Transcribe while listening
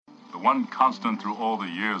one constant through all the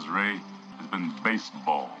years, Ray, has been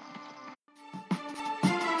baseball.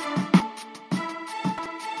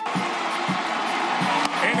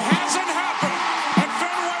 It hasn't happened at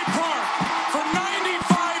Fenway Park for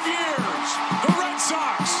 95 years. The Red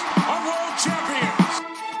Sox are world champions.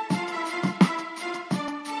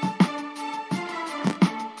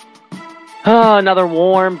 Another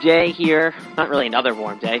warm day here. Not really another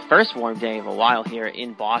warm day. First warm day of a while here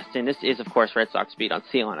in Boston. This is, of course, Red Sox Beat on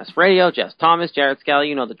CLNS Radio. Jess Thomas, Jared Scally,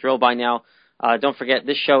 you know the drill by now. Don't forget,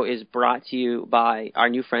 this show is brought to you by our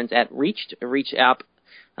new friends at Reached. Reach app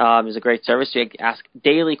is a great service. You can ask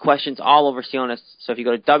daily questions all over CLNS. So if you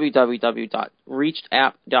go to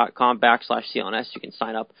www.reachedapp.com/CLNS, you can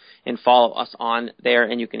sign up and follow us on there,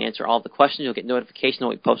 and you can answer all of the questions. You'll get notification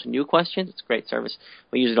when we post a new question. It's a great service.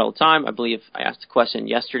 We use it all the time. I believe I asked a question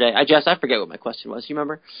yesterday. I forget what my question was. You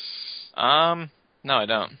remember? No, I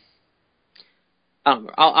don't.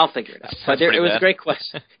 I'll figure it out. But it was a great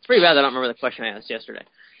question. It's pretty bad that I don't remember the question I asked yesterday.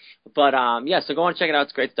 But, so go and check it out.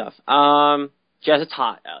 It's great stuff. Jess, it's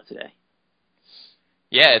hot out today.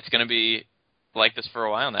 Yeah, it's going to be like this for a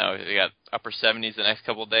while now. We got upper 70s the next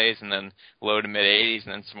couple of days, and then low to mid 80s,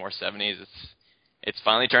 and then some more 70s. It's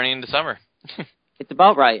finally turning into summer. It's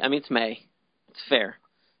about right. I mean, it's May. It's fair.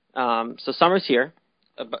 So summer's here,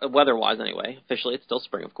 weather-wise anyway. Officially, it's still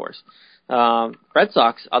spring, of course. Red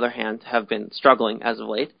Sox, other hand, have been struggling as of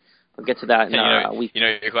late. We'll get to that in a week. You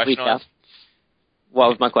know your question was? What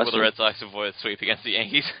was my question? Will the Red Sox avoid a sweep against the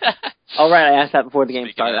Yankees? Oh, right. I asked that before the game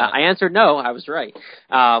started. I answered no. I was right.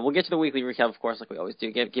 We'll get to the weekly recap, of course, like we always do.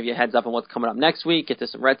 Give you a heads up on what's coming up next week. Get to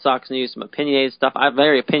some Red Sox news, some opinionated stuff. I'm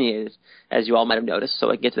very opinionated, as you all might have noticed, so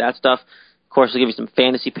I can get to that stuff. Of course, we'll give you some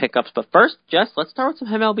fantasy pickups. But first, Jess, let's start with some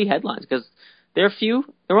MLB headlines, because there are few.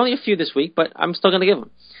 There were only a few this week, but I'm still going to give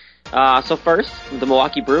them. So first, the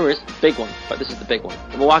Milwaukee Brewers, big one, but this is the big one.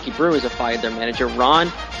 The Milwaukee Brewers have fired their manager, Ron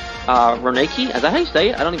Roenicke. Is that how you say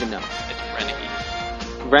it? I don't even know. It's Roenicke.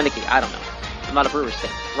 Roenicke, I don't know. I'm not a Brewers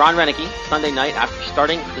fan. Ron Roenicke, Sunday night, after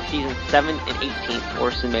starting the season 7 and 18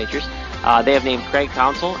 Orson Majors, they have named Craig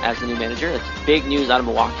Counsell as the new manager. It's big news out of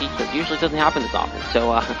Milwaukee, because it usually doesn't happen this often.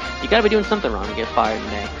 So you got to be doing something wrong to get fired in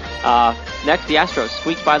May. Next, the Astros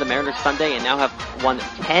squeaked by the Mariners Sunday and now have won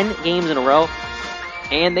 10 games in a row.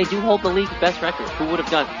 And they do hold the league's best record. Who would have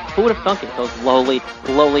thunk it? Those lowly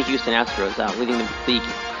Houston Astros leading the league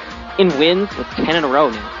in wins with 10 in a row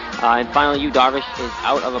now. And finally, Yu Darvish is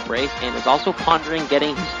out of a brace and is also pondering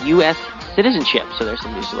getting his U.S. citizenship. So there's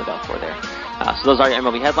some news to look out for there. So those are your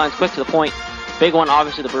MLB headlines. Quick to the point. Big one,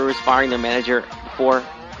 obviously, the Brewers firing their manager before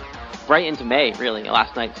right into May, really.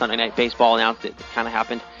 Last night, Sunday Night Baseball announced it. It kind of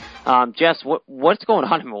happened. Jess, what's going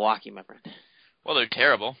on in Milwaukee, my friend? Well, they're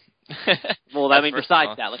terrible. Well, I mean,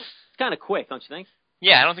 besides that, it's kind of quick, don't you think?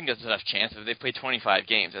 Yeah, I don't think there's enough chance. If they've played 25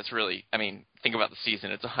 games, that's really, I mean, think about the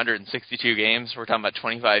season. It's 162 games. We're talking about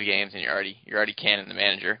 25 games, and you're already canning the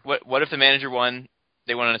manager. What if the manager won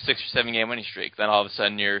on a 6 or 7 game winning streak? Then all of a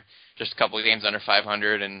sudden you're just a couple of games under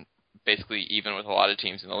 500 and basically even with a lot of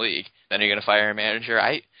teams in the league. Then you're going to fire a manager.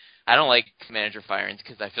 I don't like manager firings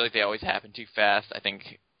because I feel like they always happen too fast. I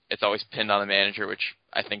think it's always pinned on the manager, which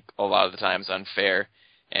I think a lot of the time is unfair.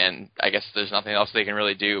 And I guess there's nothing else they can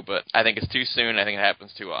really do, but I think it's too soon. I think it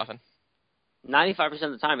happens too often. 95%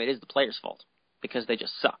 of the time, it is the player's fault because they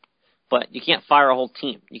just suck. But you can't fire a whole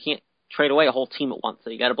team. You can't trade away a whole team at once,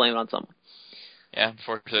 so you got to blame it on someone. Yeah,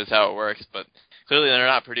 unfortunately, that's how it works. But clearly, they're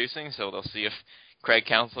not producing, so they'll see if Craig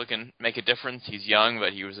Counsell can make a difference. He's young,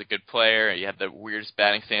 but he was a good player. He had the weirdest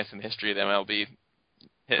batting stance in the history of the MLB.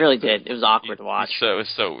 It really did. It was awkward to watch. So it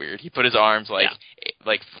was so weird. He put his arms like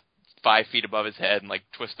 5 feet above his head and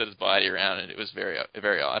twisted his body around, and it was very,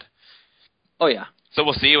 very odd. Oh yeah. So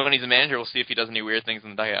we'll see when he's a manager. We'll see if he does any weird things in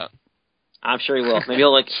the dugout. I'm sure he will. Maybe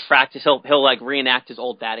he'll practice. He'll reenact his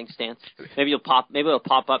old batting stance. Maybe it'll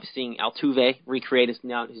pop up seeing Altuve recreate his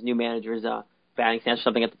new manager's batting stance or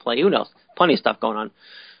something at the plate. Who knows? Plenty of stuff going on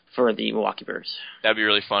for the Milwaukee Brewers. That'd be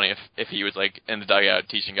really funny if he was in the dugout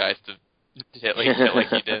teaching guys to hit like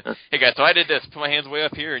he did. Hey guys, so I did this. Put my hands way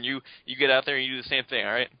up here, and you get out there and you do the same thing.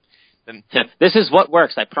 All right. Then this is what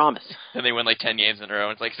works, I promise. And they win 10 games in a row.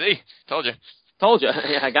 And it's see, told you.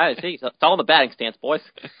 Yeah, I got it. See, it's all the batting stance, boys.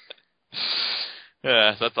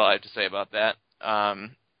 Yeah, so that's all I have to say about that.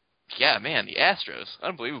 Yeah, man, the Astros,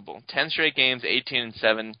 unbelievable. 10 straight games,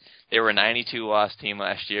 18-7. They were a 92-loss team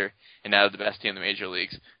last year, and now they're the best team in the major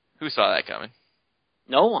leagues. Who saw that coming?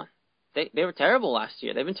 No one. They were terrible last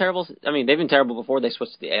year. They've been terrible. I mean, they've been terrible before they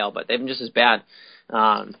switched to the AL, but they've been just as bad.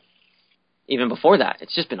 Even before that,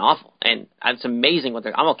 it's just been awful, and it's amazing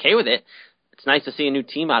I'm okay with it. It's nice to see a new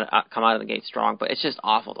team come out of the gate strong, but it's just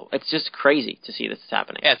awful, though. It's just crazy to see this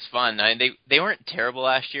happening. Yeah, it's fun. I mean, they weren't terrible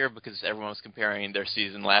last year because everyone was comparing their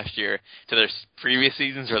season last year to their previous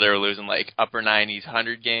seasons where they were losing like upper 90s,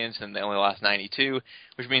 100 games, and they only lost 92,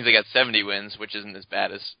 which means they got 70 wins, which isn't as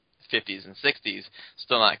bad as 50s and 60s.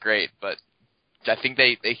 Still not great, but I think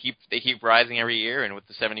they keep rising every year, and with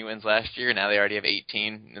the 70 wins last year, now they already have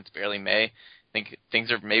 18, and it's barely May. I think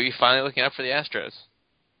things are maybe finally looking up for the Astros.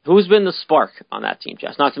 Who's been the spark on that team,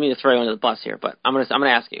 Jess? Not to me to throw you under the bus here, but I'm gonna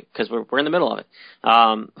ask you because we're in the middle of it.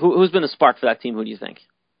 Who's been the spark for that team? Who do you think?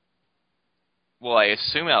 Well, I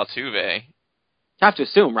assume Altuve. You have to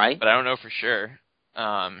assume, right? But I don't know for sure.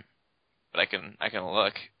 But I can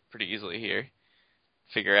look pretty easily here,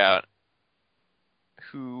 figure out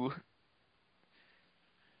who.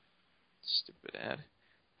 Stupid ad.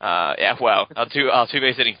 Yeah, wow.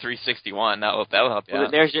 Altuve's hitting 361. That'll help you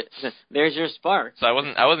out. There's your spark. So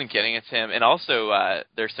I wasn't kidding. It's him, and also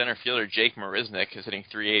their center fielder Jake Marisnick is hitting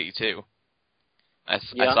 382. I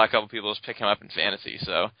saw a couple people just pick him up in fantasy,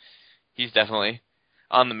 so he's definitely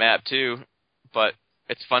on the map too. But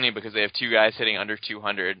it's funny because they have two guys hitting under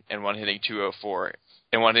 200 and one hitting 204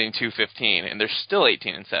 and one hitting 215, and they're still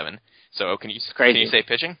 18-7. So can you say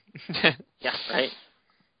pitching? Yeah, right.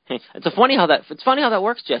 It's funny how that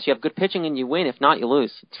works, Jess. You have good pitching and you win. If not, you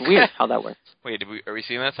lose. It's weird how that works. Wait, are we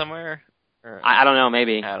seeing that somewhere? Or? I don't know.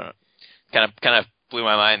 Maybe. I don't know. Kind of blew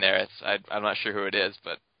my mind there. I'm not sure who it is,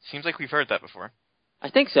 but it seems like we've heard that before. I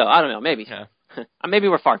think so. I don't know. Maybe. Yeah. Maybe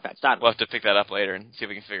we're far-fetched. We'll have to pick that up later and see if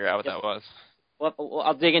we can figure out what that was. Well,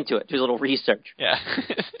 I'll dig into it. Do a little research. Yeah.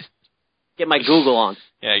 Get my Google on.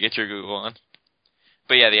 Yeah, get your Google on.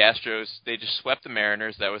 But yeah, the Astros, they just swept the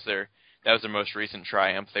Mariners. That was their most recent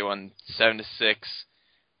triumph. They won 7-6,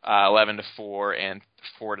 11-4, and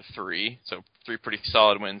 4-3. So 3 pretty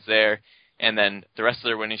solid wins there. And then the rest of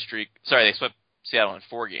their winning streak. Sorry, they swept Seattle in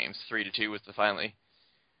 4 games. 3-2 was the final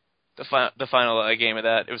game of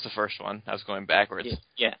that. It was the first one. I was going backwards.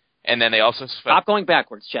 Yeah. And then they also swept. Stop going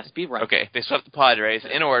backwards, Jess. Be right. Okay, they swept the Padres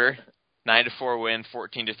in order. 9-4 win,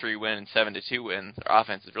 14-3 win, and 7-2 win. Their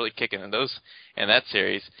offense is really kicking in that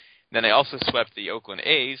series. Then they also swept the Oakland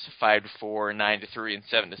A's 5-4, 9-3, and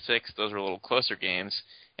 7-6. Those were a little closer games,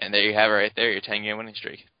 and there you have it right there, your 10-game winning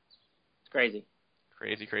streak. It's crazy.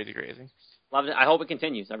 Crazy. Loved it. I hope it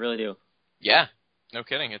continues. I really do. Yeah, no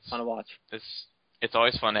kidding. It's fun to watch. It's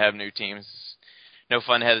always fun to have new teams. No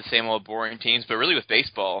fun to have the same old boring teams, but really with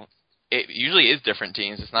baseball, it usually is different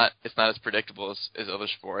teams. It's not as predictable as other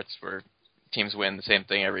sports where teams win the same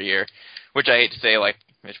thing every year, which I hate to say, like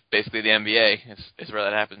it's basically the NBA is where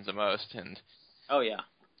that happens the most. And oh yeah,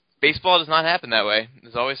 baseball does not happen that way.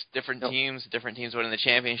 There's always different teams winning the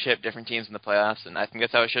championship, different teams in the playoffs, and I think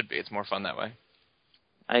that's how it should be. It's more fun that way.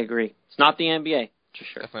 I agree. It's not the NBA, for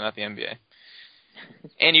sure. Definitely not the NBA.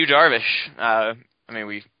 And Yu Darvish,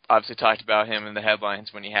 we obviously talked about him in the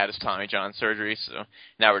headlines when he had his Tommy John surgery, so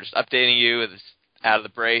now we're just updating you. It's out of the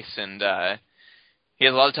brace, and he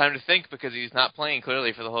has a lot of time to think because he's not playing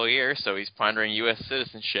clearly for the whole year, so he's pondering U.S.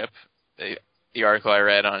 citizenship. The article I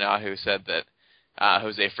read on Yahoo said that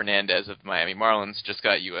Jose Fernandez of the Miami Marlins just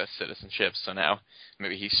got U.S. citizenship, so now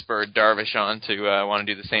maybe he spurred Darvish on to want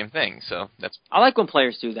to do the same thing. So that's. I like when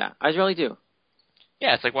players do that. I really do.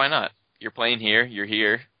 Yeah, it's like, why not? You're playing here, you're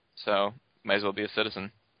here, so might as well be a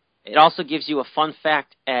citizen. It also gives you a fun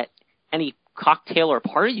fact at any cocktail or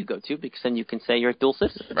party you go to, because then you can say you're a dual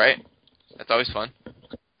citizen. Right. That's always fun.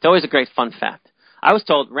 It's always a great fun fact. I was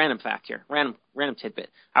told, random fact here, random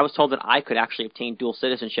tidbit, I was told that I could actually obtain dual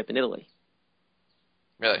citizenship in Italy.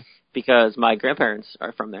 Really? Because my grandparents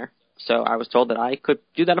are from there. So I was told that I could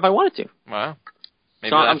do that if I wanted to. Wow.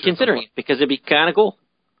 Maybe so I'm considering it because it'd be kind of cool.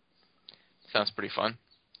 Sounds pretty fun.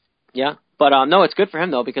 Yeah. But no, it's good for him,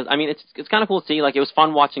 though, because, it's kind of cool to see. Like, it was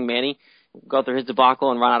fun watching Manny go through his debacle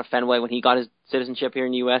and run out of Fenway when he got his citizenship here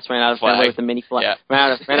in the U.S., ran out of Fenway with the mini flag. Yeah.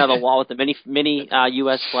 Ran out of the wall with the mini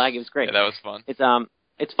U.S. flag. It was great. Yeah, that was fun.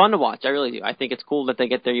 It's fun to watch. I really do. I think it's cool that they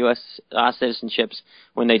get their U.S. Citizenships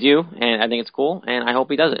when they do, and I think it's cool, and I hope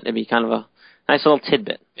he does it. It'd be kind of a nice little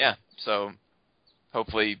tidbit. Yeah, so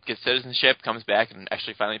hopefully he gets citizenship, comes back, and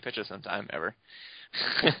actually finally pitches sometime ever.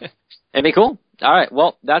 It'd be cool. All right,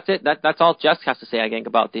 well, that's it. That's all Jess has to say, I think,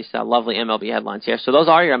 about these lovely MLB headlines here. So those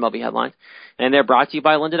are your MLB headlines, and they're brought to you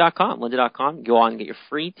by Lynda.com. Lynda.com, go on and get your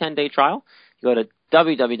free 10-day trial. You go to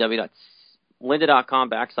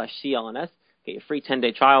www.lynda.com/CLNS, get your free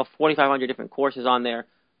 10-day trial, 4,500 different courses on there,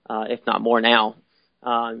 if not more now.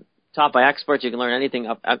 Taught by experts. You can learn anything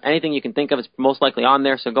you can think of is most likely on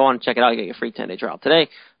there, so go on and check it out. You get your free 10-day trial today.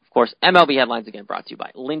 Of course, MLB headlines, again, brought to you by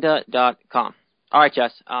Lynda.com. All right,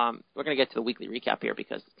 Jess. We're going to get to the weekly recap here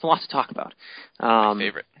because it's a lot to talk about. My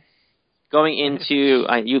favorite. Going into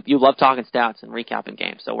you love talking stats and recapping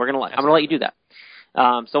games, so I'm going to let you do that.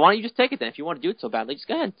 So why don't you just take it then? If you want to do it so badly, just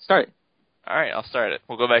go ahead, start it. All right, I'll start it.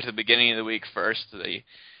 We'll go back to the beginning of the week first. The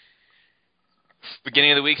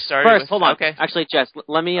beginning of the week started. First, hold on. Okay. Actually, Jess,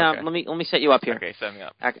 let me set you up here. Okay, set me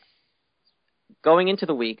up. Okay. Going into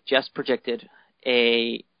the week, Jess predicted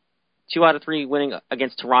a 2 out of 3 winning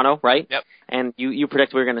against Toronto, right? Yep. And you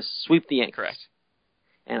predicted we were going to sweep the Yankees. Correct.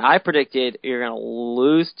 And I predicted you're going to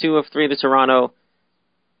lose 2 of 3 to Toronto.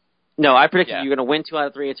 No, I predicted you're going to win 2 out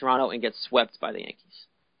of 3 at Toronto and get swept by the Yankees.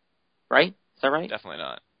 Right? Is that right? Definitely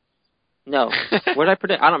not. No. What did I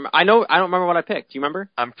predict? I don't remember what I picked. Do you remember?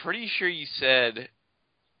 I'm pretty sure you said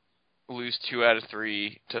lose 2 out of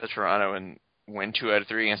 3 to Toronto and win 2 out of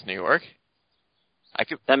 3 against New York. That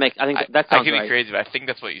sounds I could right. be crazy, but I think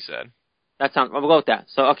that's what you said. We'll go with that.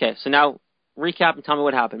 So now recap and tell me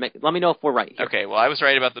what happened. Let me know if we're right here. Okay, well, I was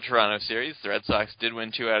right about the Toronto series. The Red Sox did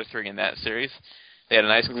win 2 out of 3 in that series. They had a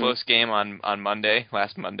nice close game on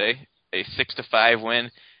last Monday, a 6-5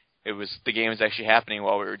 win. The game was actually happening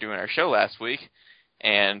while we were doing our show last week,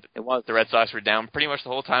 and the Red Sox were down pretty much the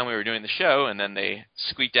whole time we were doing the show, and then they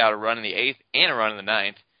squeaked out a run in the 8th and a run in the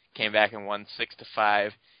 9th, came back and won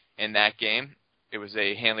 6-5 in that game. It was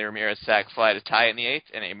a Hanley Ramirez sac fly to tie it in the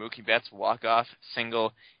 8th, and a Mookie Betts walk-off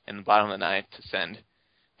single in the bottom of the 9th to send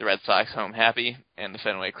the Red Sox home happy and the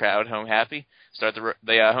Fenway crowd home happy. Start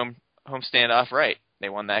the home standoff right. They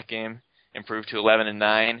won that game, improved to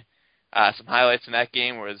 11-9. Some highlights in that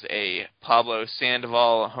game was a Pablo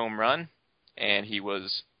Sandoval home run, and he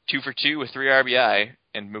was 2 for 2 with 3 RBI,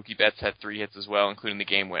 and Mookie Betts had 3 hits as well, including the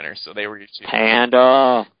game winner. So they were your 2.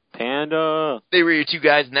 Panda. They were your 2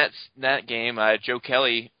 guys in that game. Joe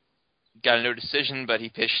Kelly got a no decision, but he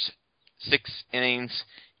pitched 6 innings,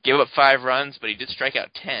 gave up 5 runs, but he did strike out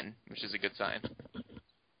 10, which is a good sign.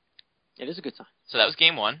 It is a good sign. So that was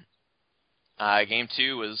game 1. Game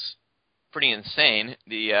 2 was pretty insane.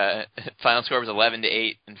 The final score was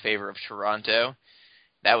 11-8 in favor of Toronto.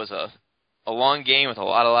 That was a long game with a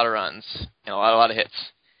lot of runs and a lot of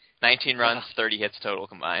hits. 19 runs, 30 hits total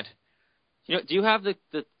combined. Do you have the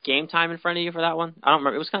game time in front of you for that one? I don't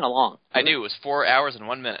remember. It was kind of long. I do. It was 4 hours and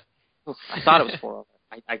 1 minute. I thought it was 4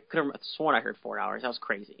 hours. I could have sworn I heard 4 hours. That was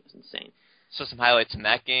crazy. It was insane. So some highlights in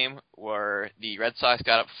that game were the Red Sox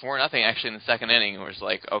got up 4-0 actually in the second inning. It was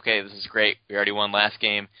like, okay, this is great. We already won last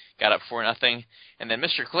game. Got up 4-0. And then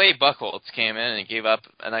Mr. Clay Buchholz came in and gave up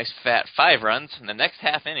a nice fat 5 runs in the next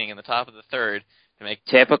half inning in the top of the third to make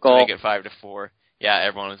it 5-4. Yeah,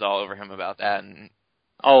 everyone was all over him about that. And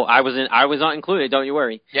I was not included. Don't you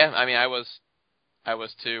worry. Yeah, I mean, I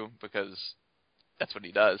was too, because that's what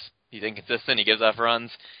he does. He's inconsistent. He gives up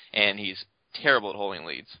runs, and he's terrible at holding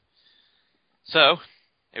leads. So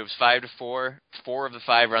it was 5-4. 4 of the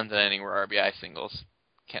 5 runs in the inning were RBI singles.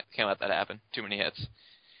 Can't let that happen. Too many hits.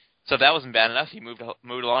 So if that wasn't bad enough, he moved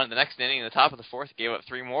along to the next inning. In the top of the 4th, gave up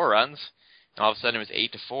 3 more runs, and all of a sudden it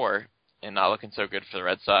was 8-4, and not looking so good for the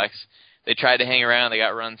Red Sox. They tried to hang around. They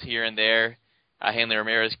got runs here and there. Hanley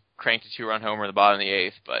Ramirez cranked a 2-run homer in the bottom of the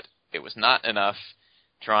 8th, but it was not enough.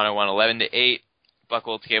 Toronto won 11-8.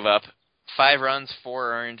 Buchholz gave up 5 runs,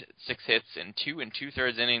 4 earned, 6 hits in 2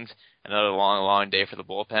 2/3 innings. Another long day for the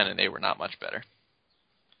bullpen, and they were not much better.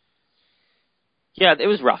 Yeah, it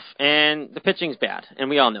was rough, and the pitching's bad, and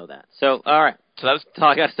we all know that. So, all right. So that's all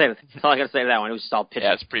I got to say. That's all I got to say to that one. It was just all pitching.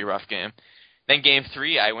 Yeah, it's a pretty rough game. Then game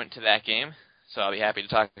 3, I went to that game, so I'll be happy to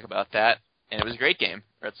talk about that. And it was a great game.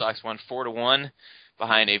 Red Sox won 4-1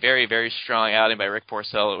 behind a very, very strong outing by Rick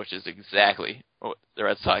Porcello, which is exactly what the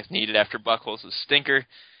Red Sox needed after Buchholz's stinker.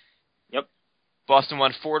 Yep. Boston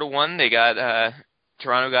won 4-1. They got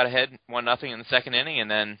Toronto got ahead 1-0 in the second inning, and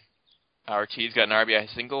then Ortiz got an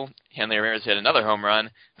RBI single. Hanley Ramirez hit another home run.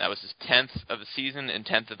 That was his 10th of the season and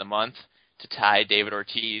 10th of the month to tie David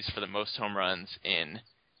Ortiz for the most home runs in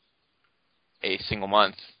a single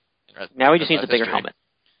month. Now he just needs a bigger helmet.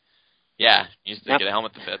 Yeah, you just get a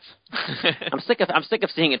helmet that fits. I'm sick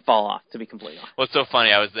of seeing it fall off, to be completely honest. Well, it's so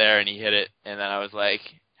funny. I was there and he hit it, and then I was like,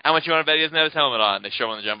 "How much you want to bet he doesn't have his helmet on?" They show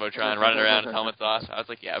him on the jumbotron running around, his helmet's off. I was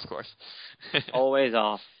like, "Yeah, of course." Always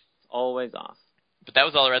off. Always off. But that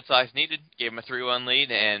was all the Red Sox needed. Gave him a 3-1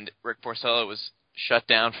 lead, and Rick Porcello was shut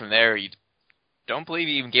down from there. Don't believe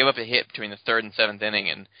he even gave up a hit between the 3rd and 7th inning,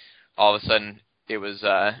 and all of a sudden it was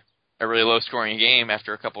a really low-scoring game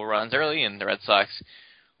after a couple of runs early, and the Red Sox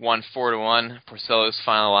won 4-1. Porcello's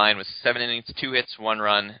final line was 7 innings, 2 hits, 1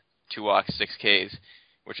 run, 2 walks, 6 Ks,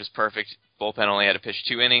 which was perfect. Bullpen only had to pitch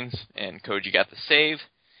 2 innings, and Koji got the save.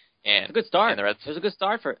 And it's a good start. And it was a good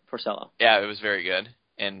start for Porcello. Yeah, it was very good.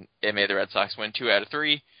 and it made the Red Sox win 2 out of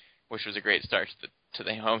 3, which was a great start to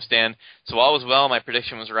the homestand. So all was well. My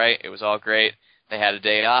prediction was right. It was all great. They had a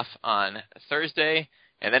day off on Thursday,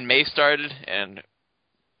 and then May started, and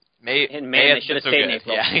May they should have stayed in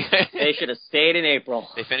April. Yeah. They should have stayed in April.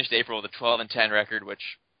 They finished April with a 12-10 record, which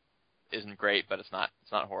isn't great, but it's not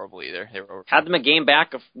horrible either. They were had them a game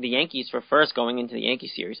back of the Yankees for first going into the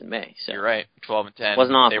Yankee series in May. So you're right, 12-10.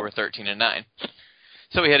 Wasn't awful. They were 13-9.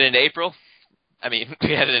 So we headed into April. I mean,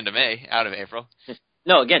 we headed into May, out of April.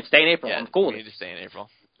 No, again, stay in April. Yeah, I'm cool we need to stay in April.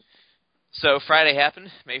 So Friday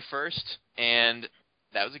happened, May 1st, and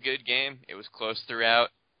that was a good game. It was close throughout.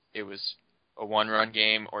 It was a one-run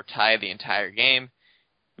game or tie the entire game.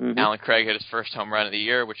 Mm-hmm. Alan Craig hit his first home run of the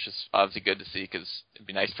year, which is obviously good to see because it'd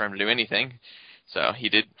be nice for him to do anything. So he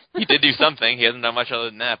did do something. He hasn't done much other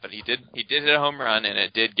than that, but he did hit a home run, and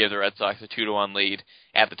it did give the Red Sox a 2-1 lead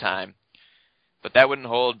at the time. But that wouldn't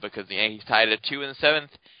hold because the Yankees tied it at 2 in the 7th,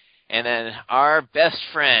 and then our best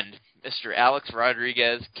friend, Mr. Alex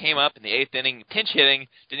Rodriguez, came up in the 8th inning, pinch hitting,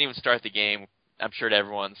 didn't even start the game. I'm sure to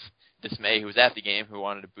everyone's dismay who was at the game, who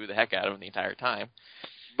wanted to boo the heck out of him the entire time.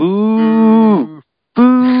 Boo!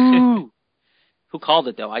 Boo! Who called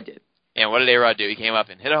it, though? I did. And what did A-Rod do? He came up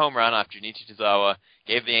and hit a home run off Junichi Tozawa,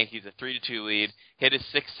 gave the Yankees a 3-2 lead, hit his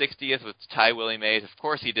 660th with Ty Willie Mays. Of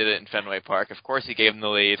course he did it in Fenway Park. Of course he gave him the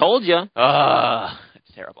lead. Told you.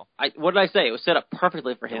 It's terrible. What did I say? It was set up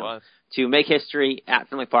perfectly for him was. to make history at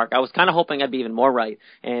Fenway Park. I was kind of hoping I'd be even more right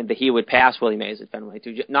and that he would pass Willie Mays at Fenway.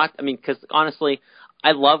 Because honestly,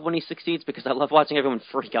 I love when he succeeds because I love watching everyone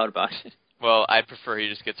freak out about it. Well, I'd prefer he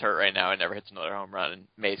just gets hurt right now and never hits another home run, and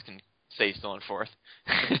Mays can say he's still in 4th.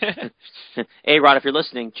 Hey, Rod, if you're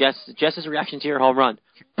listening, Jess's reaction to your home run.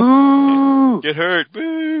 Boo! Get hurt.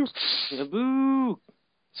 Boo! Boo!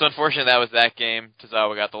 So unfortunately, that was that game.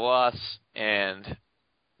 Tozawa got the loss, and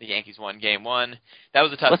the Yankees won Game 1. That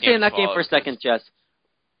was a tough Let's game. stay in that game for a second, Jess.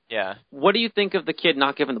 Yeah. What do you think of the kid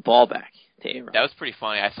not giving the ball back to A-Rod? That was pretty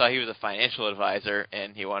funny. I saw he was a financial advisor,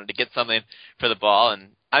 and he wanted to get something for the ball, and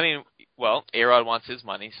I mean, well, A-Rod wants his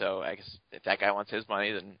money, so I guess if that guy wants his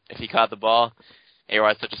money, then if he caught the ball,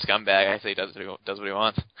 A-Rod's such a scumbag, I say he does what he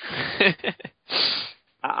wants.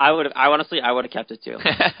 I would have kept it too.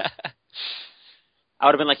 I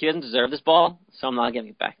would have been like, he doesn't deserve this ball, so I'm not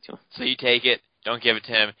giving it back to him. So you take it, don't give it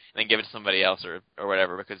to him, and then give it to somebody else or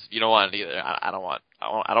whatever, because you don't want it either. I don't want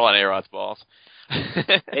A-Rod's balls.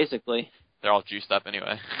 Basically. They're all juiced up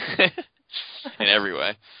anyway. In every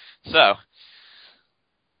way. So,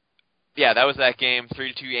 yeah, that was that game.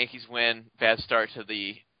 3-2 Yankees win. Bad start to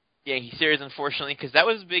the Yankee series, unfortunately, because that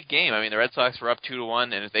was a big game. I mean, the Red Sox were up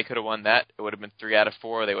 2-1, and if they could have won that, it would have been 3 out of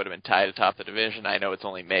 4. They would have been tied atop the division. I know it's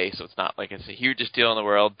only May, so it's not like it's the hugest deal in the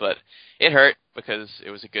world, but it hurt because it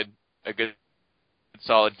was a good,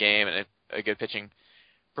 solid game and a good pitching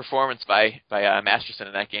performance by Masterson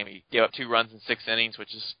in that game. He gave up 2 runs in 6 innings,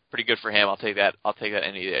 which is pretty good for him. I'll take that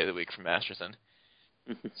any day of the week from Masterson.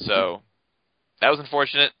 So that was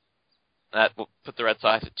unfortunate. That will put the Red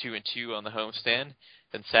Sox at 2-2 on the homestand.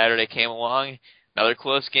 Then Saturday came along, another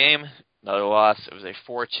close game, another loss. It was a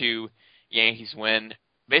 4-2 Yankees win.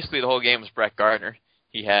 Basically, the whole game was Brett Gardner.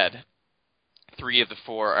 He had 3 of the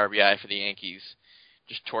 4 RBI for the Yankees.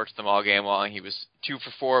 Just torched them all game long. He was 2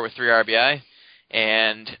 for 4 with 3 RBI,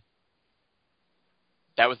 and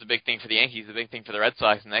that was the big thing for the Yankees. The big thing for the Red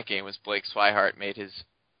Sox in that game was Blake Swihart made his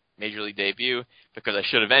Major League debut, because I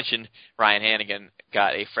should have mentioned Ryan Hanigan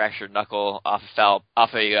got a fractured knuckle off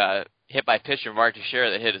a hit by pitch from Mark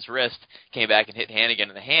Teixeira that hit his wrist, came back and hit Hanigan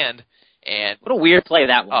in the hand. And what a weird play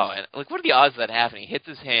that was. Oh, and what are the odds of that happening? He hits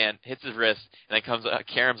his hand, hits his wrist, and then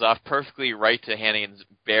caroms off perfectly right to Hanigan's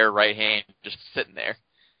bare right hand, just sitting there.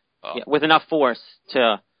 Oh. Yeah, with enough force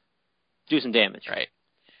to do some damage. Right.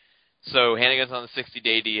 So Hanigan's on the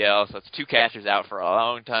 60-day DL, so that's 2 catchers out for a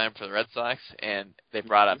long time for the Red Sox, and they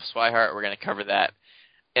brought up Swihart. We're going to cover that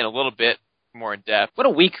in a little bit more in depth. What a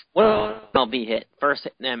MLB hit. First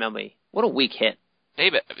hit in MLB. What a weak hit. Hey,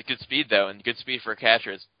 but good speed, though, and good speed for a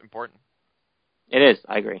catcher is important. It is,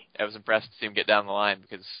 I agree. I was impressed to see him get down the line,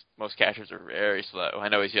 because most catchers are very slow. I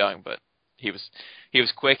know he's young, but he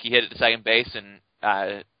was quick. He hit it to second base, and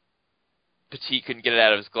Petit couldn't get it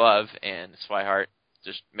out of his glove, and Swihart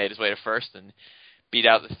just made his way to first and beat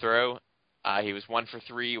out the throw. He was 1 for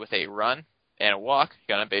 3 with a run and a walk.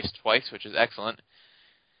 He got on base twice, which is excellent.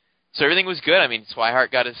 So everything was good. I mean,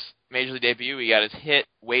 Swihart got his Major League debut. He got his hit.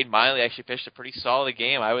 Wade Miley actually pitched a pretty solid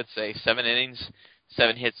game, I would say. 7 innings,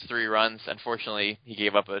 7 hits, 3 runs. Unfortunately, he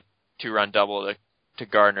gave up a 2-run double to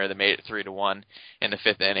Gardner that made it 3-1 in the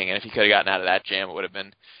 5th inning. And if he could have gotten out of that jam, it would have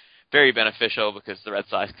been very beneficial, because the Red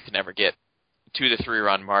Sox could never get to the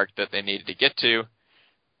 3-run mark that they needed to get to.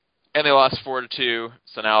 And they lost 4-2,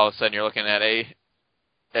 so now all of a sudden you're looking at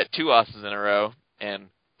 2 losses in a row and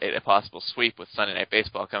a possible sweep with Sunday Night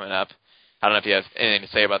Baseball coming up. I don't know if you have anything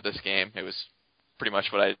to say about this game. It was pretty much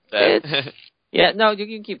what I said. Yeah, no, you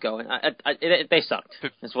can keep going. They sucked.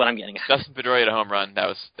 That's what I'm getting at. Dustin Pedroia had a home run. That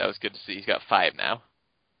was good to see. He's got 5 now,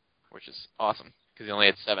 which is awesome because he only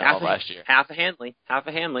had 7 all last year. Half a Hanley.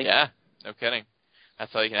 Yeah, no kidding.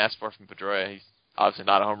 That's all you can ask for from Pedroia. He's obviously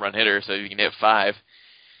not a home run hitter, so if you can hit 5.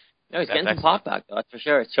 No, he's getting some pop back, though, that's for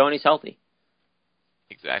sure. It's showing he's healthy.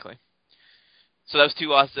 Exactly. So that was 2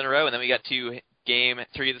 losses in a row, and then we got to Game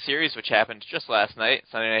 3 of the series, which happened just last night,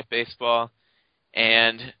 Sunday Night Baseball,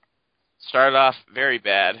 and started off very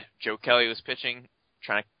bad. Joe Kelly was pitching,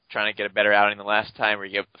 trying to get a better outing than last time, where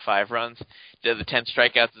he gave up the 5 runs. Did the 10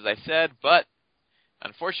 strikeouts, as I said, but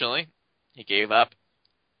unfortunately, he gave up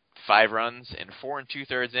 5 runs in 4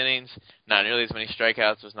 2/3 innings. Not nearly as many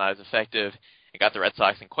strikeouts, was not as effective. It got the Red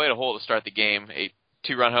Sox in quite a hole to start the game. A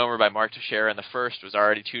 2-run homer by Mark Teixeira in the first was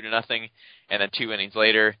already 2-0, and then 2 innings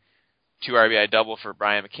later, 2 RBI double for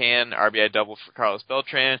Brian McCann, RBI double for Carlos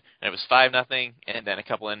Beltran, and it was 5-0, and then a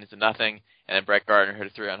couple innings of nothing, and then Brett Gardner hit a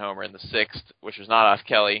 3-run homer in the 6th, which was not off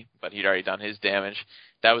Kelly, but he'd already done his damage.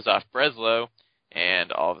 That was off Breslow,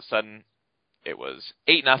 and all of a sudden, it was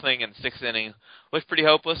 8-0 in the 6th inning. Looked pretty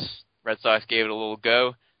hopeless. Red Sox gave it a little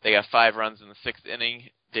go. They got 5 runs in the 6th inning.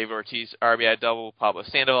 David Ortiz RBI double, Pablo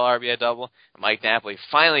Sandoval RBI double, and Mike Napoli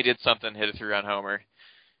finally did something, hit a 3-run homer,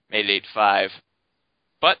 made it 8-5.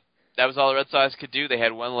 But that was all the Red Sox could do. They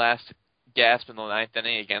had one last gasp in the 9th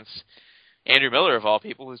inning against Andrew Miller, of all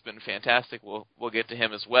people, who's been fantastic. We'll get to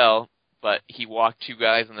him as well. But he walked 2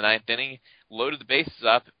 guys in the 9th inning, loaded the bases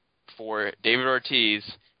up for David Ortiz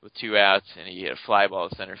with 2 outs, and he hit a fly ball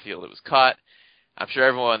to center field. It was caught. I'm sure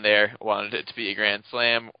everyone there wanted it to be a grand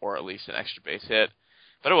slam or at least an extra base hit.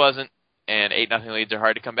 But it wasn't, and 8-0 leads are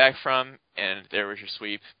hard to come back from, and there was your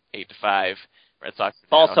sweep, 8-5. Red Sox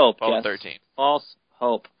False hope, 12-13. False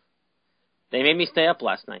hope. They made me stay up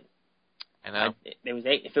last night. I know.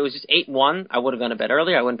 If it was just 8-1, I would have gone to bed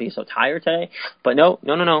earlier. I wouldn't be so tired today. But no.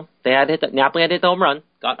 They had to hit Napoli had to hit the home run.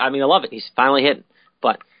 I love it. He's finally hitting.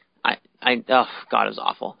 But oh God, it was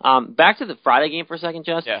awful. Back to the Friday game for a second,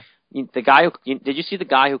 Jess. Yeah. The guy did you see the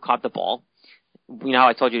guy who caught the ball? You know how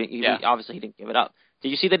I told you obviously he didn't give it up. Did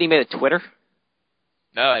you see that he made a Twitter?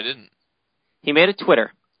 No, I didn't. He made a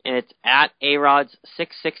Twitter, and it's at ARod's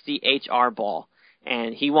 660HR ball,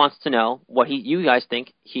 and he wants to know what you guys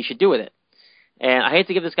think he should do with it. And I hate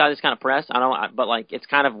to give this guy this kind of press, but it's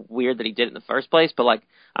kind of weird that he did it in the first place. But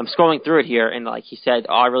I'm scrolling through it here, and he said,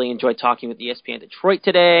 "Oh, I really enjoyed talking with ESPN Detroit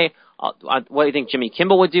today. What do you think Jimmy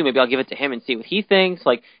Kimball would do? Maybe I'll give it to him and see what he thinks."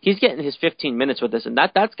 He's getting his 15 minutes with this, and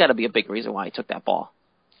that's got to be a big reason why he took that ball.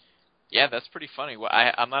 Yeah, that's pretty funny. Well,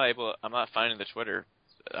 I'm not finding the Twitter.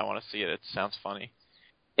 I want to see it. It sounds funny.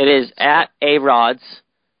 It is at ARod's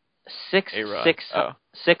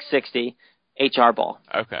 660 HR ball.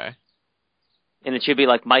 Okay. And it should be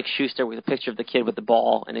like Mike Schuster with a picture of the kid with the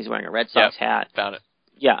ball, and he's wearing a Red Sox hat. Found it.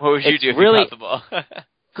 Yeah. What would you do if really you caught the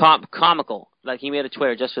ball? Comical. He made a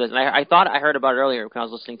Twitter just for this. And I thought I heard about it earlier when I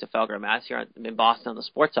was listening to Felger and Matz here in Boston on the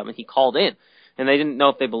Sports Hub, and he called in. And they didn't know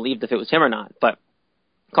if they believed if it was him or not, but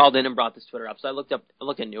called in and brought this Twitter up. So I looked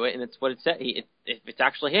into it, and it's what it said. If it's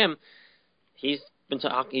actually him, he's been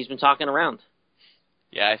talking around.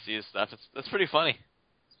 Yeah, I see his stuff. That's pretty funny.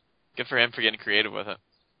 Good for him for getting creative with it.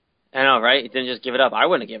 I know, right? He didn't just give it up. I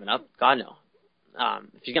wouldn't have given up. God, no.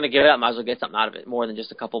 If he's going to give it up, might as well get something out of it, more than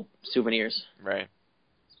just a couple souvenirs. Right.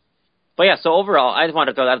 But yeah, so overall, I just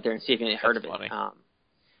wanted to throw that out there and see if you heard of it. Funny.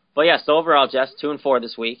 But yeah, so overall, Jess, 2-4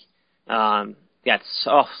 this week. Got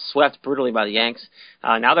swept brutally by the Yanks.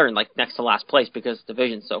 Now they're in next to last place because the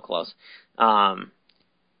division's so close.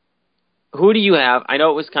 Who do you have? I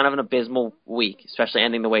know it was kind of an abysmal week, especially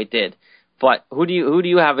ending the way it did. But who do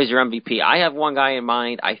you have as your MVP? I have one guy in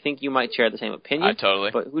mind. I think you might share the same opinion.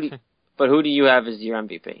 Totally. But who do you have as your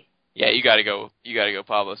MVP? Yeah, you got to go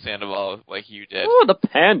Pablo Sandoval like you did. Oh, the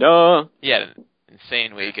Panda! He had an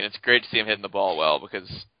insane week, and it's great to see him hitting the ball well because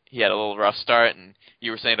he had a little rough start, and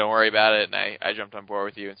you were saying don't worry about it, and I jumped on board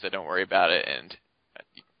with you and said don't worry about it, and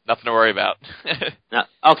nothing to worry about. No,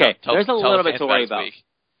 okay, there's a little bit to worry about.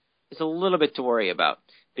 It's a little bit to worry about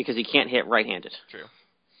because he can't hit right-handed. True.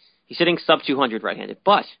 He's hitting sub-200 right-handed,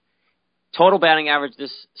 but total batting average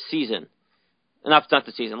this season, not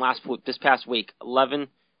this season, this past week, 11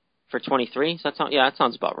 for 23. So that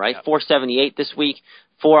sounds about right. Yep. 478 this week,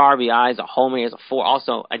 4 RBIs, a homer. He has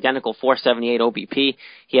also identical 478 OBP.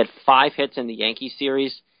 He had 5 hits in the Yankees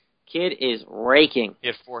series. Kid is raking. He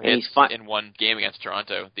had 4 And hits he's in one game against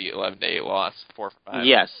Toronto, the 11-8 loss, 4 for 5.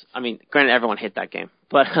 Yes. I mean, granted, everyone hit that game.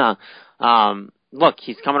 But, look,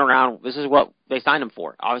 he's coming around. This is what they signed him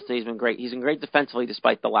for. Obviously, he's been great. He's been great defensively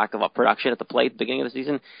despite the lack of production at the plate at the beginning of the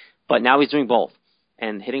season. But now he's doing both.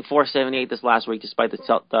 And hitting .478 this last week despite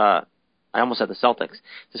I almost said the Celtics.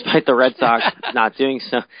 Despite the Red Sox not doing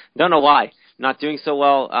so. Don't know why. Not doing so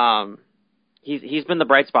well. He's been the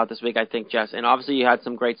bright spot this week, I think, Jess. And obviously you had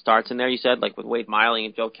some great starts in there, you said, like with Wade Miley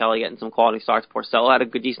and Joe Kelly getting some quality starts. Porcello had a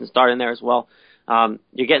good, decent start in there as well.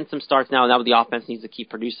 You're getting some starts now, and now the offense needs to keep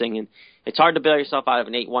producing. And it's hard to bail yourself out of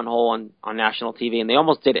an 8-1 hole on national TV, and they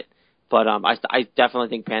almost did it. But I definitely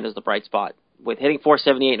think Panda's the bright spot. With hitting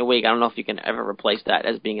 .478 in a week, I don't know if you can ever replace that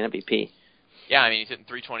as being an MVP. Yeah, I mean, he's hitting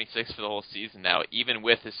 .326 for the whole season now, even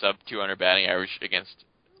with his sub-200 batting average against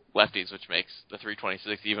lefties, which makes the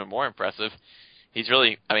 .326 even more impressive. He's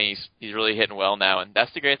really hitting well now, and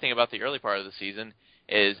that's the great thing about the early part of the season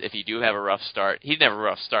is if you do have a rough start, he didn't have a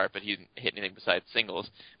rough start, but he didn't hit anything besides singles,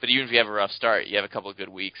 but even if you have a rough start, you have a couple of good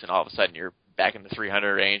weeks, and all of a sudden you're back in the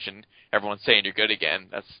 300 range, and everyone's saying you're good again.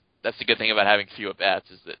 That's the good thing about having few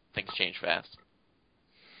at-bats is that things change fast.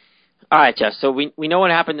 All right, Jess. So we know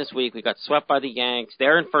what happened this week. We got swept by the Yanks.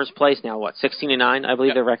 They're in first place now. 16-9, I believe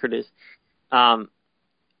Yep. their record is.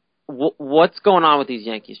 What's going on with these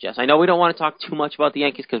Yankees, Jess? I know we don't want to talk too much about the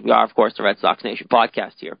Yankees because we are, of course, the Red Sox Nation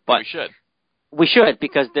podcast here. But we should. We should,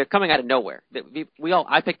 because they're coming out of nowhere.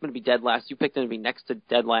 I picked them to be dead last. You picked them to be next to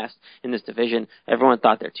dead last in this division. Everyone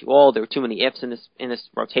thought they're too old. There were too many ifs in this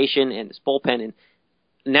rotation and this bullpen. And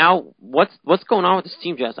now, what's going on with this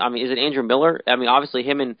team, Jess? I mean, is it Andrew Miller? I mean, obviously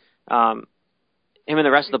him and the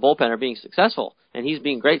rest of the bullpen are being successful, and he's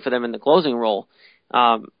being great for them in the closing role.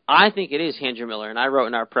 I think it is Andrew Miller, and I wrote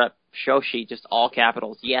in our prep show sheet just all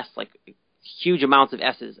capitals, yes, like huge amounts of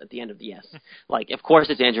S's at the end of the yes. Like, of course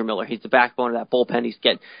it's Andrew Miller. He's the backbone of that bullpen.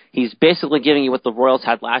 He's basically giving you what the Royals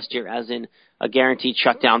had last year, as in a guaranteed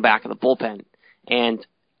shutdown back of the bullpen. And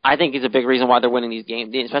I think he's a big reason why they're winning these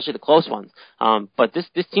games, especially the close ones. But this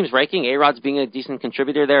team's raking. A-Rod's being a decent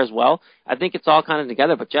contributor there as well. I think it's all kind of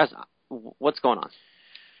together. But Jess, what's going on?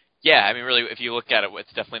 Yeah, I mean, really, if you look at it,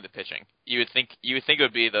 it's definitely the pitching. You would think it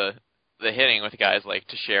would be the hitting with guys like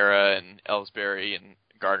Teixeira and Ellsbury and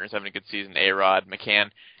Gardner's having a good season, A-Rod,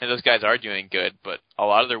 McCann, and those guys are doing good, but a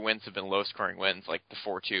lot of their wins have been low-scoring wins, like the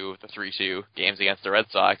 4-2, the 3-2 games against the Red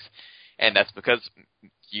Sox, and that's because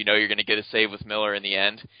you know you're going to get a save with Miller in the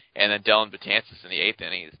end, and then Dellin Betances in the 8th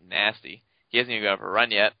inning is nasty. He hasn't even got a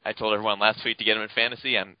run yet. I told everyone last week to get him in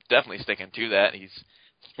fantasy. I'm definitely sticking to that. He's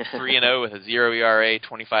 3-0 with a 0 ERA,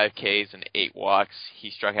 25 Ks, and 8 walks.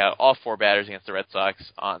 He struck out all 4 batters against the Red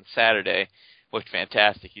Sox on Saturday. Looked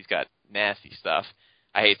fantastic. He's got nasty stuff.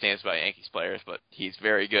 I hate saying this about Yankees players, but he's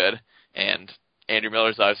very good. And Andrew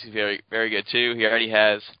Miller's obviously very, very good too. He already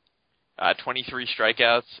has 23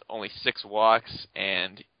 strikeouts, only 6 walks,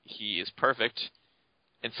 and he is perfect.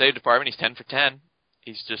 In save department, he's 10 for 10.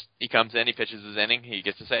 He comes in, he pitches his inning, he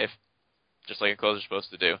gets a save, just like a closer's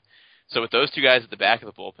supposed to do. So with those two guys at the back of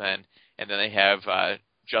the bullpen, and then they have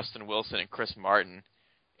Justin Wilson and Chris Martin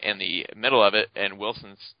in the middle of it, and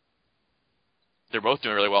they're both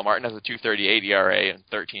doing really well. Martin has a 2.38 ERA and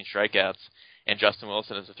 13 strikeouts, and Justin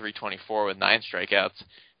Wilson has a 3.24 with 9 strikeouts.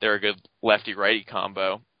 They're a good lefty-righty